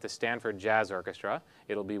artist with the Stanford Jazz Orchestra.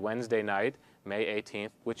 It'll be Wednesday night, May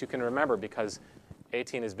 18th, which you can remember because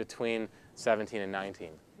 18 is between 17 and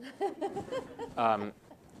 19.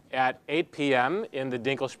 At 8 p.m. in the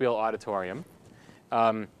Dinkelspiel Auditorium.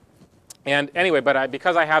 And anyway, but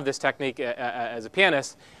because I have this technique as a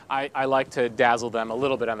pianist, I like to dazzle them a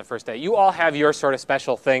little bit on the first day. You all have your sort of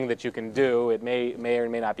special thing that you can do. It may or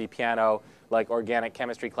may not be piano, like organic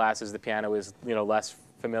chemistry classes. The piano is less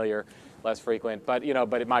familiar. less frequent, but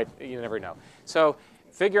but it might, you never know. So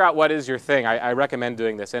figure out what is your thing. I recommend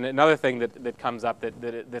doing this. And another thing that comes up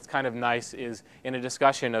that's kind of nice is in a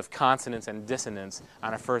discussion of consonance and dissonance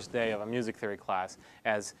on a first day of a music theory class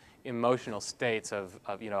as emotional states of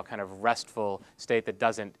kind of restful state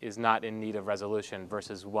that is not in need of resolution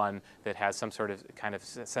versus one that has some sort of kind of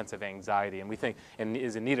sense of anxiety. And we think, and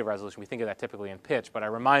is in need of resolution, we think of that typically in pitch, but I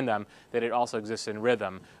remind them that it also exists in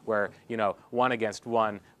rhythm where, 1 against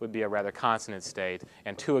 1 would be a rather consonant state,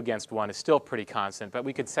 and 2 against 1 is still pretty constant, but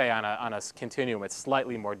we could say on a continuum it's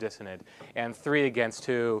slightly more dissonant, and 3 against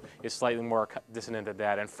 2 is slightly more dissonant than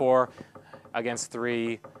that, and 4 against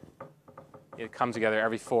 3, it comes together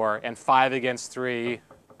every 4, and 5 against 3,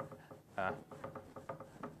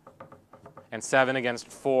 and 7 against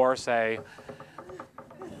 4, say.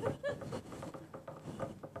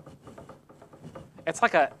 It's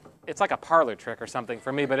like a parlor trick or something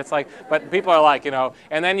for me, but people are like, and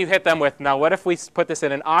then you hit them with, now what if we put this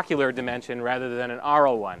in an ocular dimension rather than an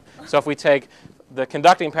aural one? So if we take the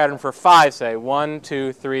conducting pattern for 5, say 1,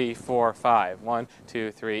 2, 3, 4, 5, 1,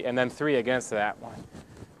 2, 3, and then 3 against that one.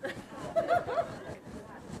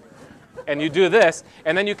 And you do this,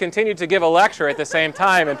 and then you continue to give a lecture at the same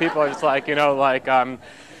time, and people are just like, okay,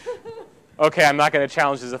 I'm not going to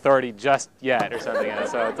challenge his authority just yet, or something.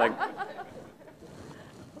 So it's like,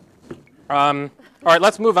 all right,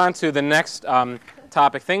 let's move on to the next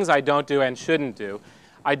topic, things I don't do and shouldn't do.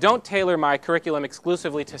 I don't tailor my curriculum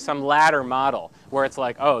exclusively to some ladder model where it's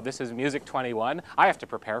like, oh, this is Music 21. I have to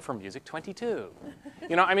prepare for Music 22.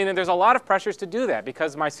 And there's a lot of pressures to do that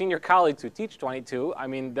because my senior colleagues who teach 22,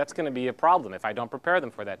 that's going to be a problem if I don't prepare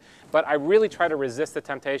them for that. But I really try to resist the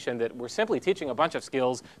temptation that we're simply teaching a bunch of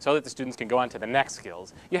skills so that the students can go on to the next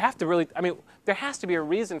skills. You have to really, there has to be a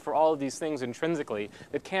reason for all of these things intrinsically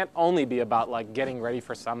that can't only be about like getting ready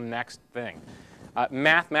for some next thing.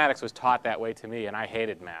 Mathematics was taught that way to me, and I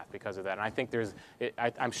hated math because of that. And I think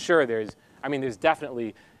I'm sure there's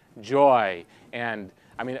definitely joy and,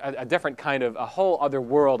 a different kind of, a whole other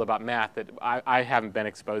world about math that I haven't been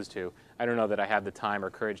exposed to. I don't know that I have the time or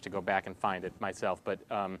courage to go back and find it myself, but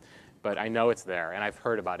I know it's there, and I've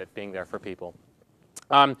heard about it being there for people.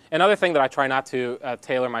 Another thing that I try not to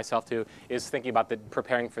tailor myself to is thinking about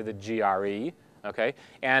preparing for the GRE. Okay,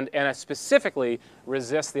 and I specifically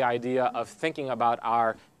resist the idea of thinking about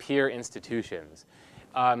our peer institutions.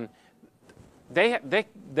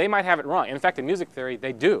 They might have it wrong. In fact, in music theory,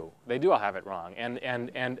 they do all have it wrong, and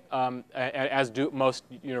as do most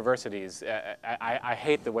universities. I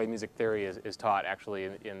hate the way music theory is taught actually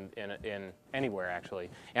in anywhere actually,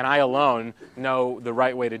 and I alone know the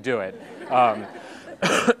right way to do it.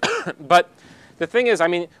 But the thing is,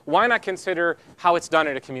 why not consider how it's done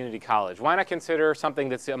at a community college? Why not consider something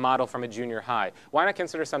that's a model from a junior high? Why not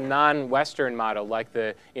consider some non-Western model like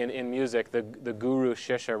in music, the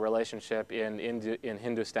guru-shishya relationship in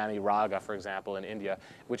Hindustani raga, for example, in India,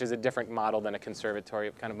 which is a different model than a conservatory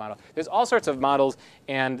kind of model. There's all sorts of models,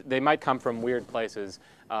 and they might come from weird places,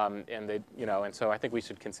 and so I think we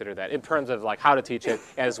should consider that in terms of like how to teach it,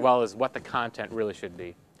 as well as what the content really should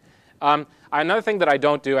be. Another thing that I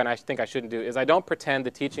don't do, and I think I shouldn't do, is I don't pretend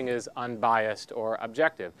the teaching is unbiased or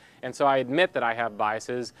objective. And so I admit that I have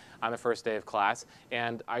biases on the first day of class,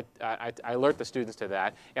 and I alert the students to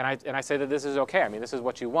that. And I say that this is okay. This is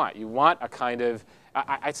what you want. You want a kind of,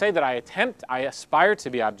 I say that I aspire to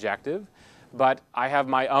be objective, but I have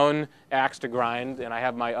my own axe to grind, and I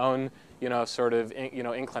have my own, sort of,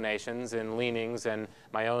 inclinations and leanings and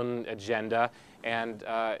my own agenda. And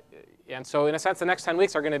so in a sense, the next 10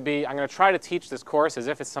 weeks are going to be, I'm going to try to teach this course as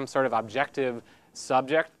if it's some sort of objective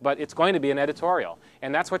subject, but it's going to be an editorial.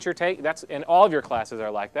 And that's what and all of your classes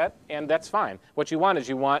are like that, and that's fine. What you want is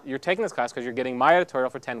you're taking this class because you're getting my editorial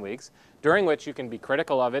for 10 weeks, during which you can be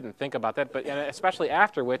critical of it and think about that, but and especially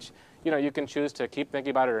after which, you can choose to keep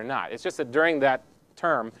thinking about it or not. It's just that during that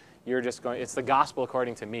term, it's the gospel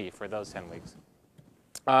according to me for those 10 weeks.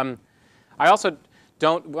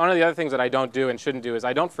 One of the other things that I don't do and shouldn't do is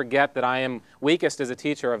I don't forget that I am weakest as a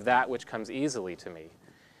teacher of that which comes easily to me.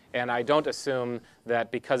 And I don't assume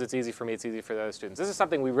that because it's easy for me, it's easy for the other students. This is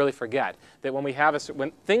something we really forget, that when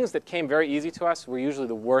when things that came very easy to us, we're usually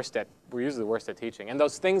the worst at teaching. And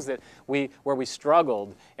those things where we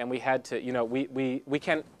struggled and we had to,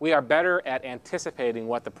 we are better at anticipating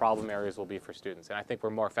what the problem areas will be for students. And I think we're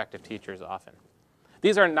more effective teachers often.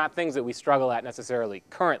 These are not things that we struggle at necessarily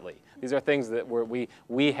currently. These are things that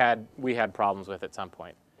we had problems with at some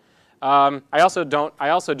point. I also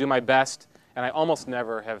do my best, and I almost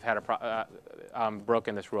never have had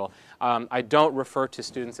broken this rule. I don't refer to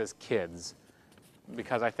students as kids.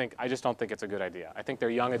 because I just don't think it's a good idea. I think they're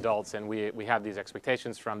young adults, and we have these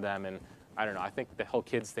expectations from them, and I don't know. I think the whole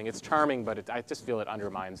kids thing, it's charming, but I just feel it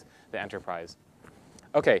undermines the enterprise.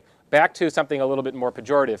 Okay, back to something a little bit more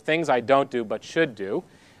pejorative, things I don't do but should do.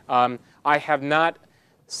 I have not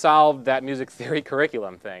solved that music theory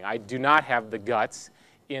curriculum thing. I do not have the guts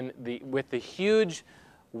with the huge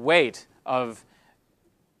weight of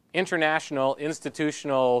international,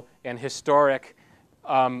 institutional, and historic,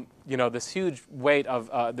 this huge weight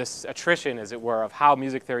of this attrition, as it were, of how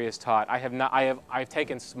music theory is taught. I've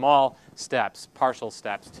taken small steps, partial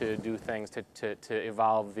steps, to do things to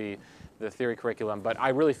evolve the theory curriculum, but I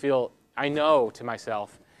really feel, I know to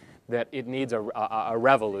myself that it needs a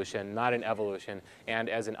revolution, not an evolution. And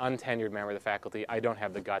as an untenured member of the faculty, I don't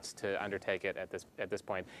have the guts to undertake it at this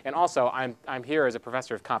point. And also, I'm here as a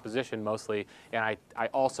professor of composition mostly, and I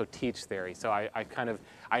also teach theory. So I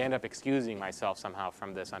end up excusing myself somehow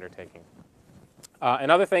from this undertaking.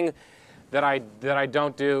 Another thing that I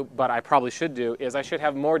don't do, but I probably should do, is I should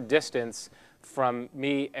have more distance from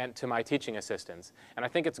me and to my teaching assistants. And I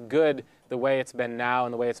think it's good the way it's been now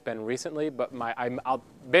and the way it's been recently, but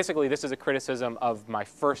basically this is a criticism of my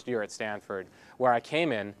first year at Stanford, where I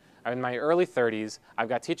came in, I'm in my early 30s, I've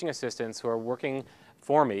got teaching assistants who are working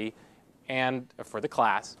for me and for the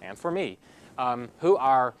class and for me, who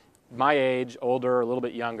are my age, older, a little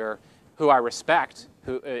bit younger, who I respect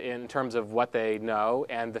in terms of what they know,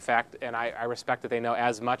 and I respect that they know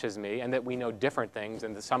as much as me, and that we know different things,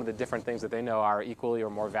 and some of the different things that they know are equally or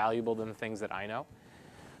more valuable than the things that I know.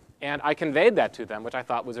 And I conveyed that to them, which I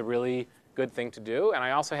thought was a really good thing to do. And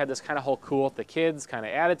I also had this kind of whole cool with the kids kind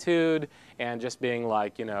of attitude, and just being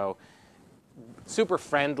like, super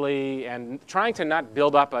friendly, and trying to not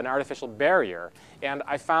build up an artificial barrier. And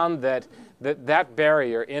I found that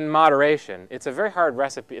barrier in moderation, it's a very hard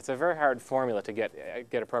recipe, it's a very hard formula to get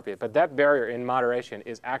appropriate, but that barrier in moderation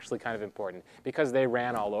is actually kind of important, because they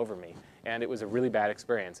ran all over me, and it was a really bad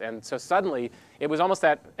experience. And so suddenly, it was almost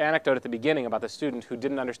that anecdote at the beginning about the student who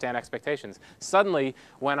didn't understand expectations. Suddenly,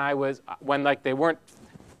 when they weren't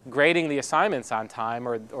grading the assignments on time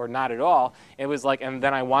or not at all, it was like, and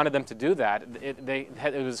then I wanted them to do that.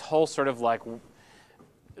 It was whole sort of like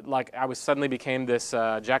I suddenly became this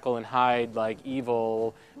Jekyll and Hyde, like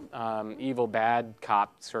evil bad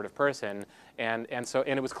cop sort of person, and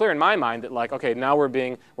it was clear in my mind that, like, okay, now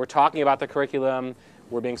we're talking about the curriculum,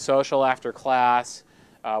 we're being social after class,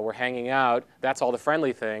 we're hanging out, that's all the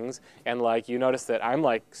friendly things, and like you notice that I'm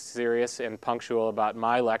like serious and punctual about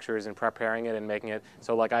my lectures and preparing it and making it,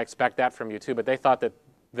 so like I expect that from you too. But they thought that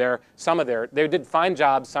they did fine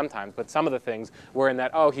jobs sometimes, but some of the things were in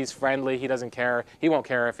that, oh, he's friendly, he doesn't care, he won't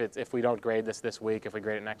care if we don't grade this week, if we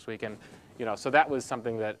grade it next week, and so that was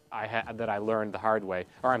something that I learned the hard way,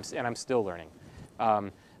 and I'm still learning.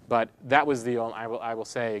 But that was the only, I will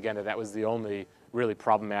say again that was the only really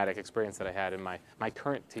problematic experience that I had. And my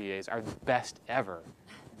current TAs are the best ever.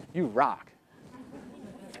 You rock.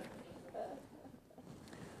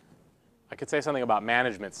 I could say something about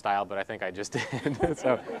management style, but I think I just did.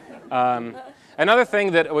 So, another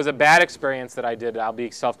thing that was a bad experience that I did, I'll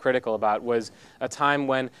be self-critical about, was a time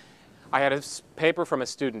when I had a paper from a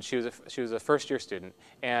student. She was a first-year student,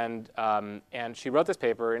 and she wrote this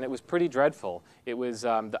paper, and it was pretty dreadful. It was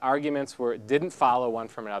the arguments didn't follow one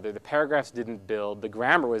from another. The paragraphs didn't build. The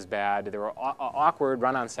grammar was bad. There were awkward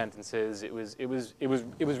run-on sentences. It was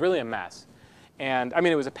really a mess. And I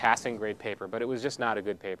mean, it was a passing grade paper, but it was just not a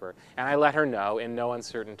good paper. And I let her know in no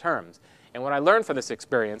uncertain terms. And what I learned from this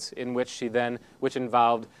experience, which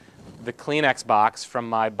involved the Kleenex box from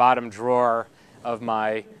my bottom drawer of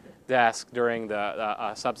my desk during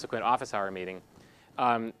the subsequent office hour meeting,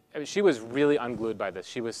 she was really unglued by this.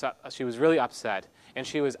 She was really upset, and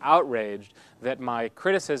she was outraged that my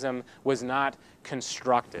criticism was not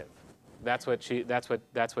constructive. That's what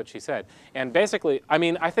she said. And basically, I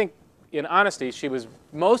mean, I think in honesty, she was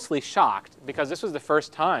mostly shocked, because this was the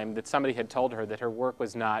first time that somebody had told her that her work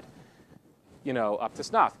was not, up to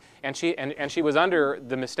snuff. And she was under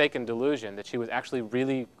the mistaken delusion that she was actually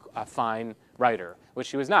really a fine writer, which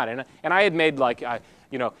she was not. And I had made, like,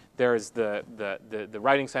 there's the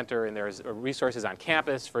writing center, and there's resources on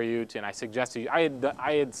campus for you to, and I suggested, I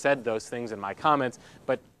had said those things in my comments,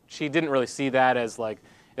 but she didn't really see that as, like,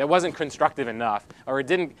 it wasn't constructive enough, or it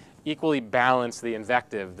didn't equally balance the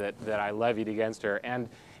invective that I levied against her.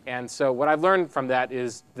 And so what I've learned from that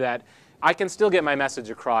is that I can still get my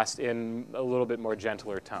message across in a little bit more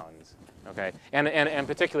gentler tones, okay? And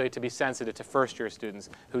particularly to be sensitive to first-year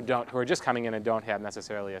students who are just coming in and don't have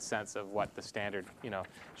necessarily a sense of what the standard,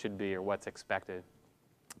 should be or what's expected.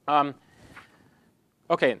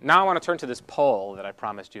 Okay, now I want to turn to this poll that I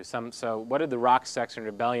promised you. So what did the Rock, Sex, and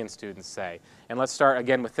Rebellion students say? And let's start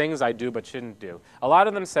again with things I do but shouldn't do. A lot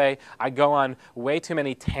of them say I go on way too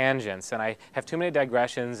many tangents and I have too many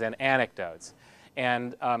digressions and anecdotes.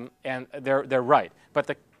 And they're right.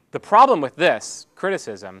 But the problem with this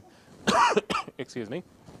criticism, excuse me,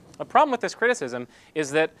 the problem with this criticism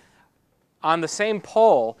is that on the same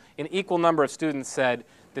poll, an equal number of students said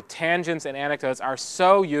the tangents and anecdotes are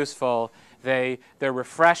so useful. They're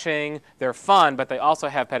refreshing, they're fun, but they also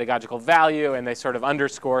have pedagogical value, and they sort of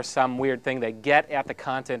underscore some weird thing. They get at the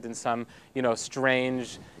content in some,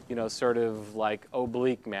 strange, sort of like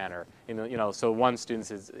oblique manner. So one student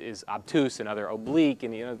is obtuse, another oblique,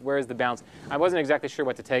 and where's the balance? I wasn't exactly sure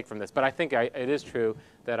what to take from this, but I think it is true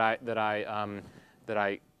that I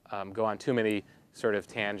go on too many sort of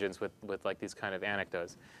tangents with like these kind of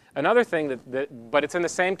anecdotes. Another thing but it's in the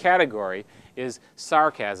same category, is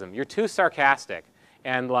sarcasm. You're too sarcastic,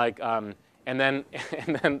 and like, and then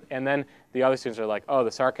the other students are like, oh,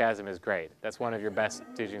 the sarcasm is great. That's one of your best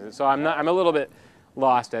teachings. So I'm a little bit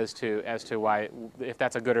lost as to why, if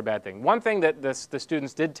that's a good or bad thing. One thing that the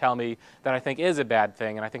students did tell me that I think is a bad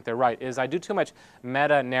thing, and I think they're right, is I do too much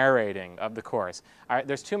meta narrating of the course.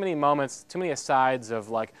 There's too many moments, too many asides of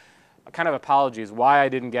like, kind of apologies, why I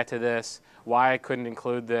didn't get to this, why I couldn't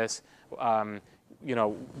include this, why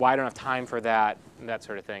I don't have time for that, and that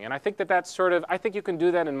sort of thing. And I think that's sort of, I think you can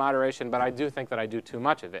do that in moderation, but I do think that I do too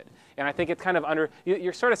much of it. And I think it's kind of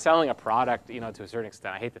you're sort of selling a product, to a certain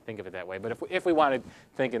extent. I hate to think of it that way, but if we want to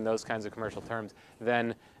think in those kinds of commercial terms,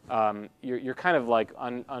 then you're kind of like,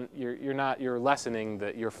 you're lessening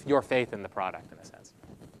your faith in the product in a sense.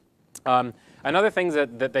 Another thing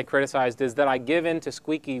that they criticized is that I give in to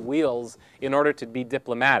squeaky wheels in order to be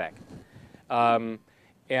diplomatic. And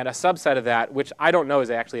a subset of that, which I don't know is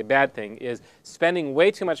actually a bad thing, is spending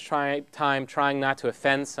way too much time trying not to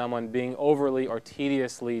offend someone, being overly or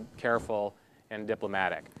tediously careful and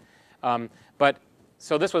diplomatic.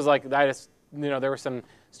 So this was like, there were some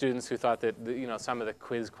students who thought that some of the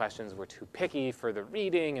quiz questions were too picky for the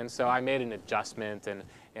reading, and so I made an adjustment and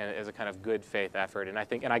as a kind of good faith effort. And I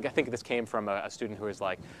think this came from a student who was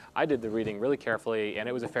like, I did the reading really carefully, and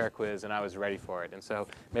it was a fair quiz, and I was ready for it. And so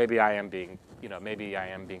maybe I am being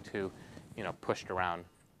too, pushed around.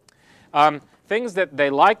 Things that they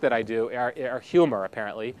like that I do are humor.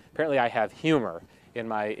 Apparently I have humor in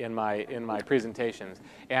my presentations,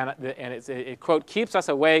 and it quote keeps us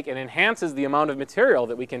awake and enhances the amount of material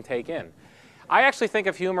that we can take in. I actually think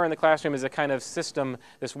of humor in the classroom as a kind of system,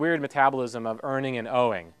 this weird metabolism of earning and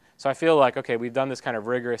owing. So I feel like, okay, we've done this kind of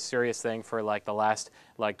rigorous, serious thing for like the last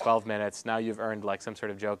 12 minutes. Now you've earned like some sort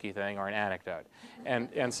of jokey thing or an anecdote.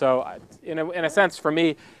 And so in a sense, for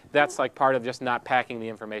me, that's like part of just not packing the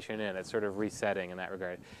information in. It's sort of resetting in that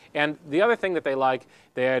regard. And the other thing that they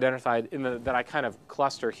identified that I kind of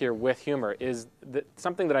cluster here with humor is that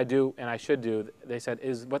something that I do and I should do, they said,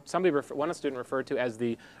 is what one student referred to as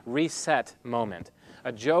the reset moment.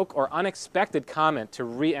 A joke or unexpected comment to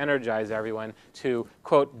re-energize everyone to,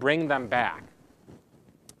 quote, bring them back.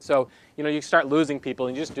 So, you start losing people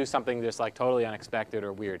and you just do something just like totally unexpected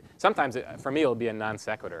or weird. Sometimes, for me, it'll be a non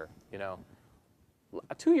sequitur,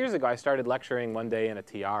 2 years ago, I started lecturing one day in a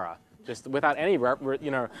tiara, just without any, without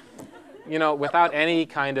any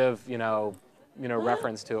kind of,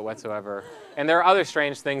 reference to it whatsoever. And there are other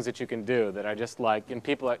strange things that you can do that are just like, and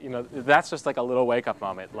people, that's just like a little wake-up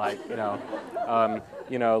moment, like,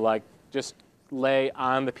 like just lay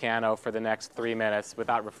on the piano for the next 3 minutes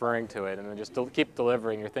without referring to it, and then just keep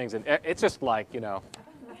delivering your things. And it's just like,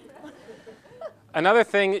 Another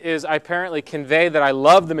thing is I apparently convey that I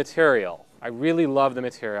love the material. I really love the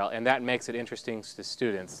material, and that makes it interesting to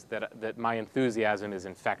students, that my enthusiasm is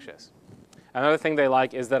infectious. Another thing they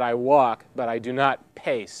like is that I walk, but I do not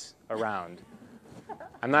pace around.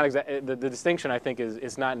 I'm not the distinction, I think,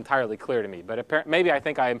 is not entirely clear to me, but maybe I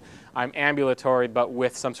think I'm ambulatory, but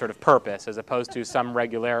with some sort of purpose, as opposed to some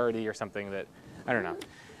regularity or something that, I don't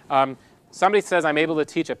know. Somebody says I'm able to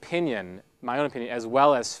teach opinion, my own opinion, as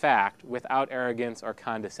well as fact, without arrogance or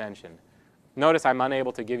condescension. Notice I'm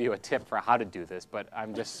unable to give you a tip for how to do this, but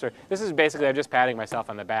this is basically, I'm just patting myself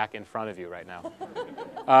on the back in front of you right now.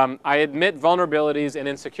 I admit vulnerabilities and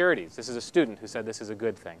insecurities. This is a student who said this is a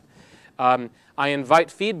good thing. I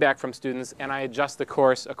invite feedback from students, and I adjust the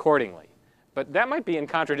course accordingly. But that might be in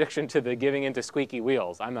contradiction to the giving into squeaky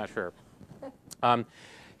wheels. I'm not sure.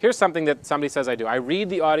 Here's something that somebody says I do. I read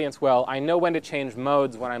the audience well. I know when to change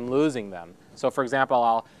modes when I'm losing them. So for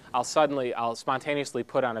example, I'll spontaneously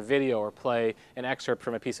put on a video or play an excerpt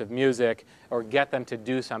from a piece of music or get them to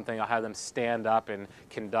do something. I'll have them stand up and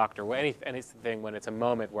conduct or anything when it's a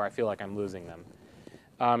moment where I feel like I'm losing them.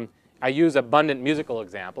 I use abundant musical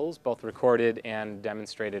examples, both recorded and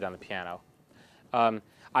demonstrated on the piano.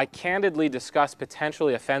 I candidly discuss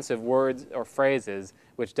potentially offensive words or phrases,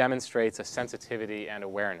 which demonstrates a sensitivity and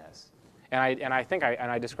awareness. And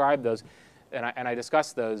I describe those, and I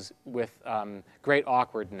discuss those with great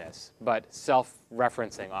awkwardness, but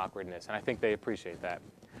self-referencing awkwardness, and I think they appreciate that.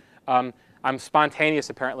 I'm spontaneous,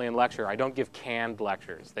 apparently, in lecture. I don't give canned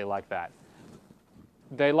lectures. They like that.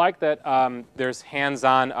 They like that there's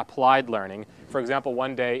hands-on applied learning. For example,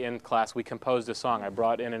 one day in class, we composed a song. I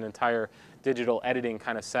brought in an entire digital editing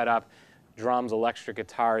kind of setup, drums, electric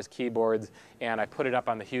guitars, keyboards, and I put it up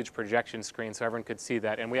on the huge projection screen so everyone could see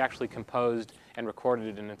that. And we actually composed and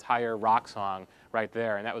recorded an entire rock song right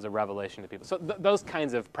there, and that was a revelation to people. So those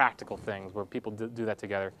kinds of practical things where people do that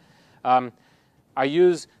together. I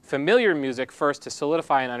use familiar music first to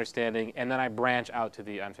solidify an understanding, and then I branch out to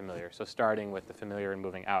the unfamiliar. So starting with the familiar and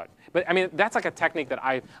moving out. But I mean, that's like a technique that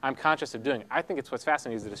I'm conscious of doing. I think it's what's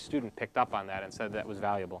fascinating is that a student picked up on that and said that was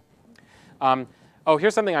valuable. Oh,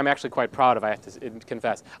 here's something I'm actually quite proud of, I have to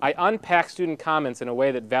confess. I unpack student comments in a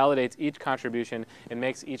way that validates each contribution and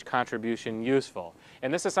makes each contribution useful.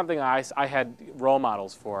 And this is something I had role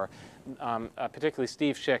models for. Particularly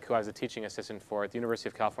Steve Schick, who I was a teaching assistant for at the University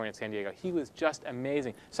of California in San Diego. He was just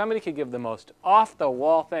amazing. Somebody could give the most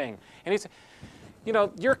off-the-wall thing. And he said, you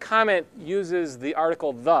know, your comment uses the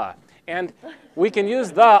article the. And we can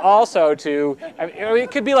use the also to, I mean, it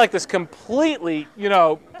could be like this completely,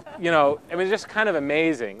 I mean, just kind of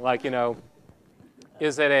amazing. Like, are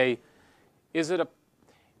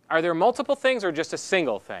there multiple things or just a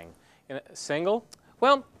single thing? Single?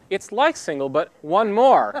 Well, it's like single, but one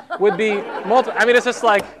more would be multiple. I mean, it's just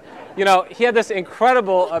like, he had this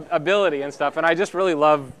incredible ability and stuff, and I just really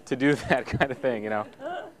love to do that kind of thing,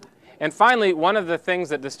 And finally, one of the things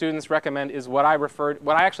that the students recommend is what I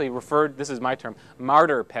actually referred, this is my term,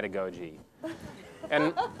 martyr pedagogy.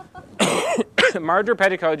 And martyr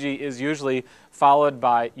pedagogy is usually followed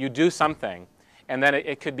by, you do something, and then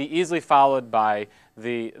it could be easily followed by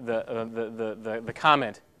the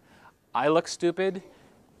comment, I look stupid,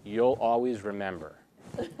 you'll always remember.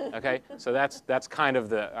 Okay, so that's kind of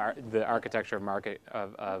the architecture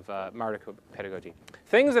of martyr pedagogy.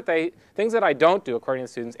 Things that I don't do, according to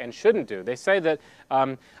students, and shouldn't do. They say that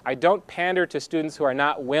I don't pander to students who are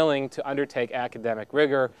not willing to undertake academic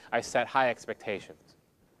rigor. I set high expectations.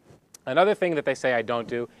 Another thing that they say I don't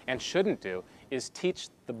do and shouldn't do is teach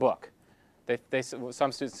the book.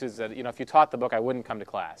 Some students said, if you taught the book, I wouldn't come to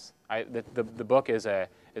class. The book is a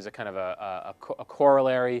kind of a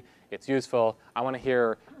corollary. It's useful. I want to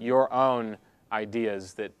hear your own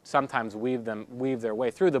ideas that sometimes weave their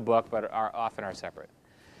way through the book, but often are separate.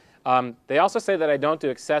 They also say that I don't do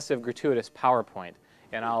excessive, gratuitous PowerPoint.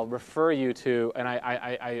 And I'll refer you to, and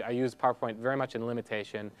I use PowerPoint very much in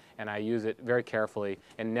limitation, and I use it very carefully,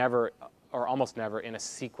 and never, or almost never, in a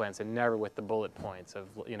sequence, and never with the bullet points of,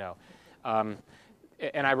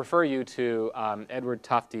 and I refer you to Edward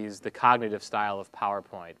Tufte's The Cognitive Style of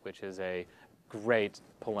PowerPoint, which is a great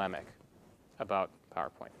polemic about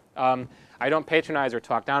PowerPoint. I don't patronize or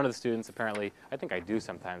talk down to the students. Apparently, I think I do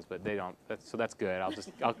sometimes, but they don't. So that's good.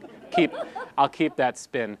 I'll keep that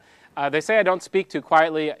spin. They say I don't speak too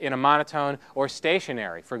quietly, in a monotone, or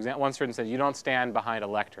stationary. For example, one student said, "You don't stand behind a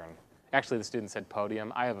lectern." Actually, the student said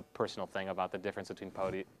podium. I have a personal thing about the difference between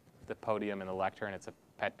the podium and the lectern. It's a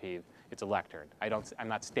pet peeve. It's a lectern. I'm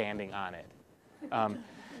not standing on it.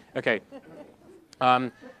 Okay.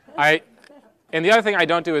 And the other thing I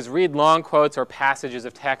don't do is read long quotes or passages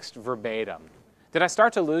of text verbatim. Did I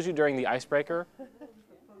start to lose you during the icebreaker?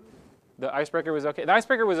 The icebreaker was okay. The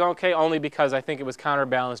icebreaker was okay only because I think it was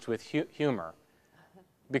counterbalanced with humor.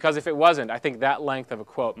 Because if it wasn't, I think that length of a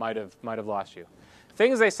quote might have lost you.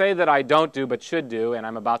 Things they say that I don't do but should do, and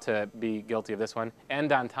I'm about to be guilty of this one,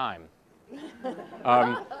 end on time.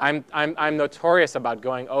 I'm notorious about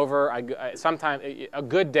going over. Sometimes a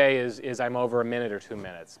good day is I'm over a minute or 2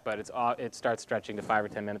 minutes, but it starts stretching to 5 or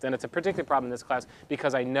 10 minutes, and it's a particular problem in this class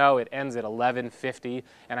because I know it ends at 11:50,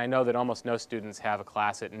 and I know that almost no students have a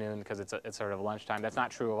class at noon because it's sort of lunchtime. That's not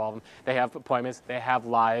true of all of them. They have appointments. They have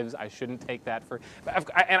lives. I shouldn't take that for.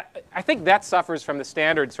 And I think that suffers from the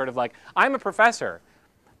standard sort of like I'm a professor.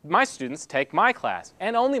 My students take my class,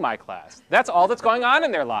 and only my class. That's all that's going on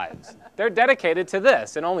in their lives. They're dedicated to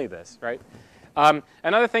this and only this, right?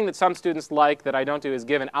 Another thing that some students like that I don't do is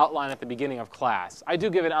give an outline at the beginning of class. I do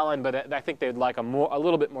give an outline, but I think they would like a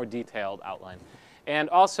little bit more detailed outline. And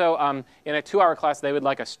also, in a 2-hour class, they would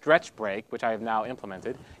like a stretch break, which I have now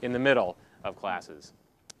implemented, in the middle of classes.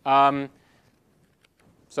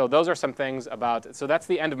 So those are some things about, so that's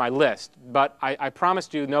the end of my list, but I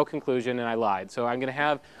promised you no conclusion and I lied. So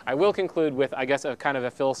I will conclude with, I guess, a kind of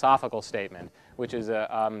a philosophical statement, which is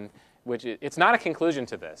it's not a conclusion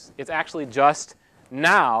to this. It's actually just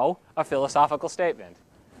now a philosophical statement.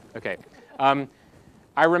 Okay.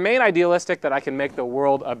 I remain idealistic that I can make the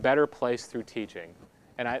world a better place through teaching.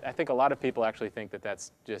 And I think a lot of people actually think that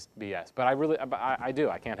that's just BS, but I do,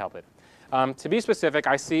 I can't help it. To be specific,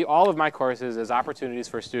 I see all of my courses as opportunities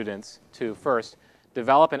for students to, first,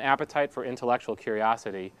 develop an appetite for intellectual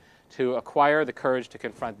curiosity, to acquire the courage to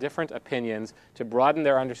confront different opinions, to broaden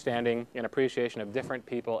their understanding and appreciation of different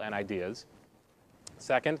people and ideas.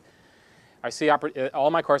 Second, I see all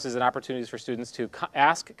my courses as opportunities for students to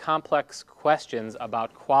ask complex questions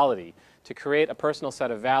about quality, to create a personal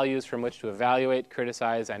set of values from which to evaluate,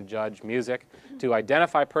 criticize, and judge music, to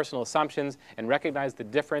identify personal assumptions and recognize the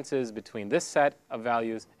differences between this set of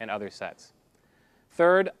values and other sets.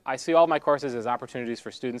 Third, I see all my courses as opportunities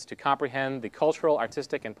for students to comprehend the cultural,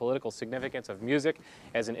 artistic, and political significance of music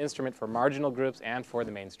as an instrument for marginal groups and for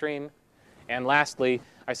the mainstream. And lastly,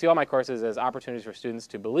 I see all my courses as opportunities for students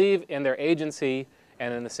to believe in their agency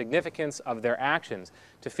and in the significance of their actions,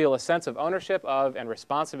 to feel a sense of ownership of and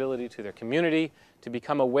responsibility to their community, to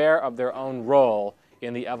become aware of their own role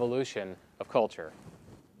in the evolution of culture.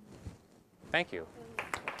 Thank you.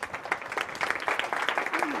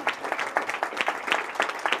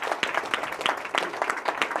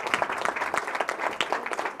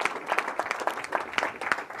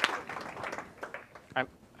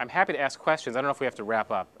 I'm happy to ask questions. I don't know if we have to wrap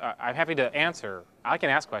up. I'm happy to answer. I can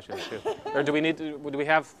ask questions too. Or do we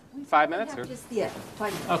have 5 minutes? Or? Just, yeah,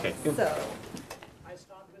 5 minutes. Okay. So, I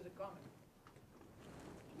start with a comment.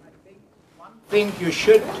 I think one thing you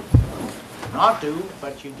should not do,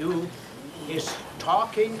 but you do, is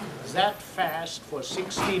talking that fast for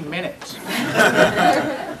 60 minutes.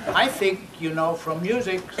 I think, from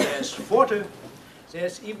music, there's forte,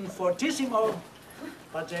 there's even fortissimo,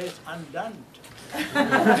 but there's andante.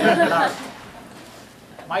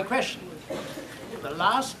 My question, the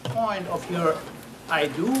last point of your I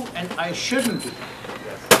do and I shouldn't do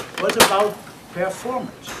was about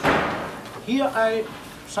performance. Here I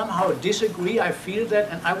somehow disagree, I feel that,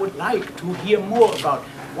 and I would like to hear more about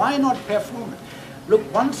why not performance. Look,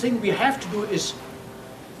 one thing we have to do is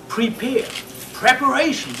prepare.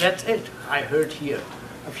 Preparation, that's it, I heard here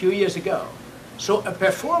a few years ago. So a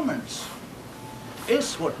performance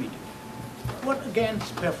is what we do. What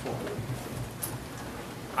against performance?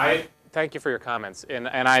 Thank you for your comments, and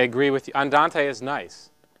I agree with you. Andante is nice.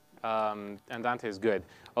 Andante is good.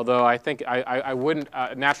 Although I think I wouldn't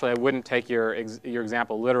naturally I wouldn't take your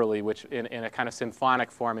example literally, which in a kind of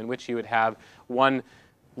symphonic form in which you would have one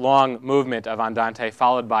long movement of andante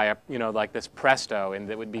followed by a like this presto, and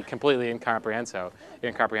that would be completely incomprehensible.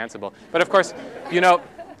 But of course,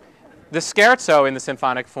 the scherzo in the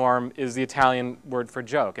symphonic form is the Italian word for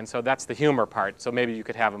joke, and so that's the humor part. So maybe you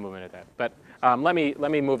could have a movement of that. But let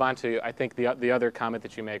me move on to I think the other comment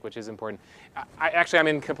that you make, which is important. I'm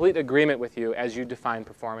in complete agreement with you as you define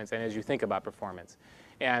performance and as you think about performance,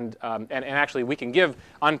 and actually we can give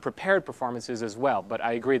unprepared performances as well. But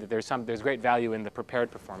I agree that there's great value in the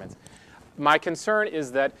prepared performance. My concern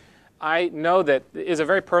is that I know that is a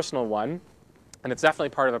very personal one. And it's definitely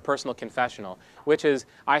part of a personal confessional, which is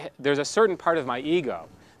there's a certain part of my ego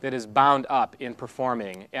that is bound up in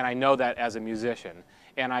performing, and I know that as a musician.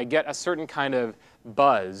 And I get a certain kind of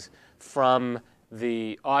buzz from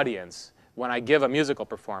the audience when I give a musical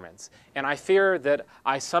performance. And I fear that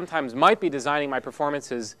I sometimes might be designing my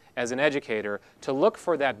performances as an educator to look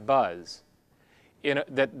for that buzz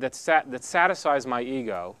that satisfies my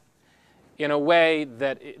ego in a way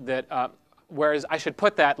whereas I should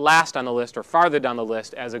put that last on the list or farther down the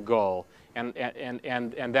list as a goal, and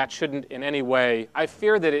that shouldn't in any way. I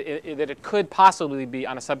fear that it could possibly be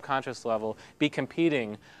on a subconscious level be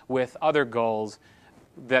competing with other goals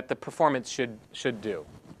that the performance should do.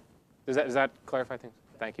 Does that clarify things?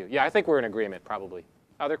 Thank you. Yeah, I think we're in agreement probably.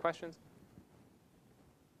 Other questions?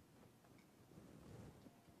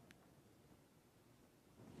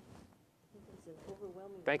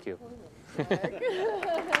 Thank you.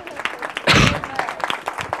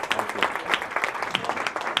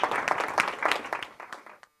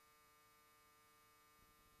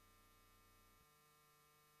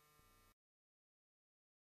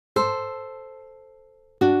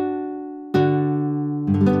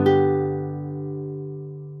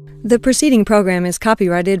 The preceding program is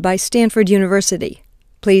copyrighted by Stanford University.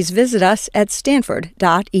 Please visit us at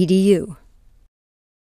stanford.edu.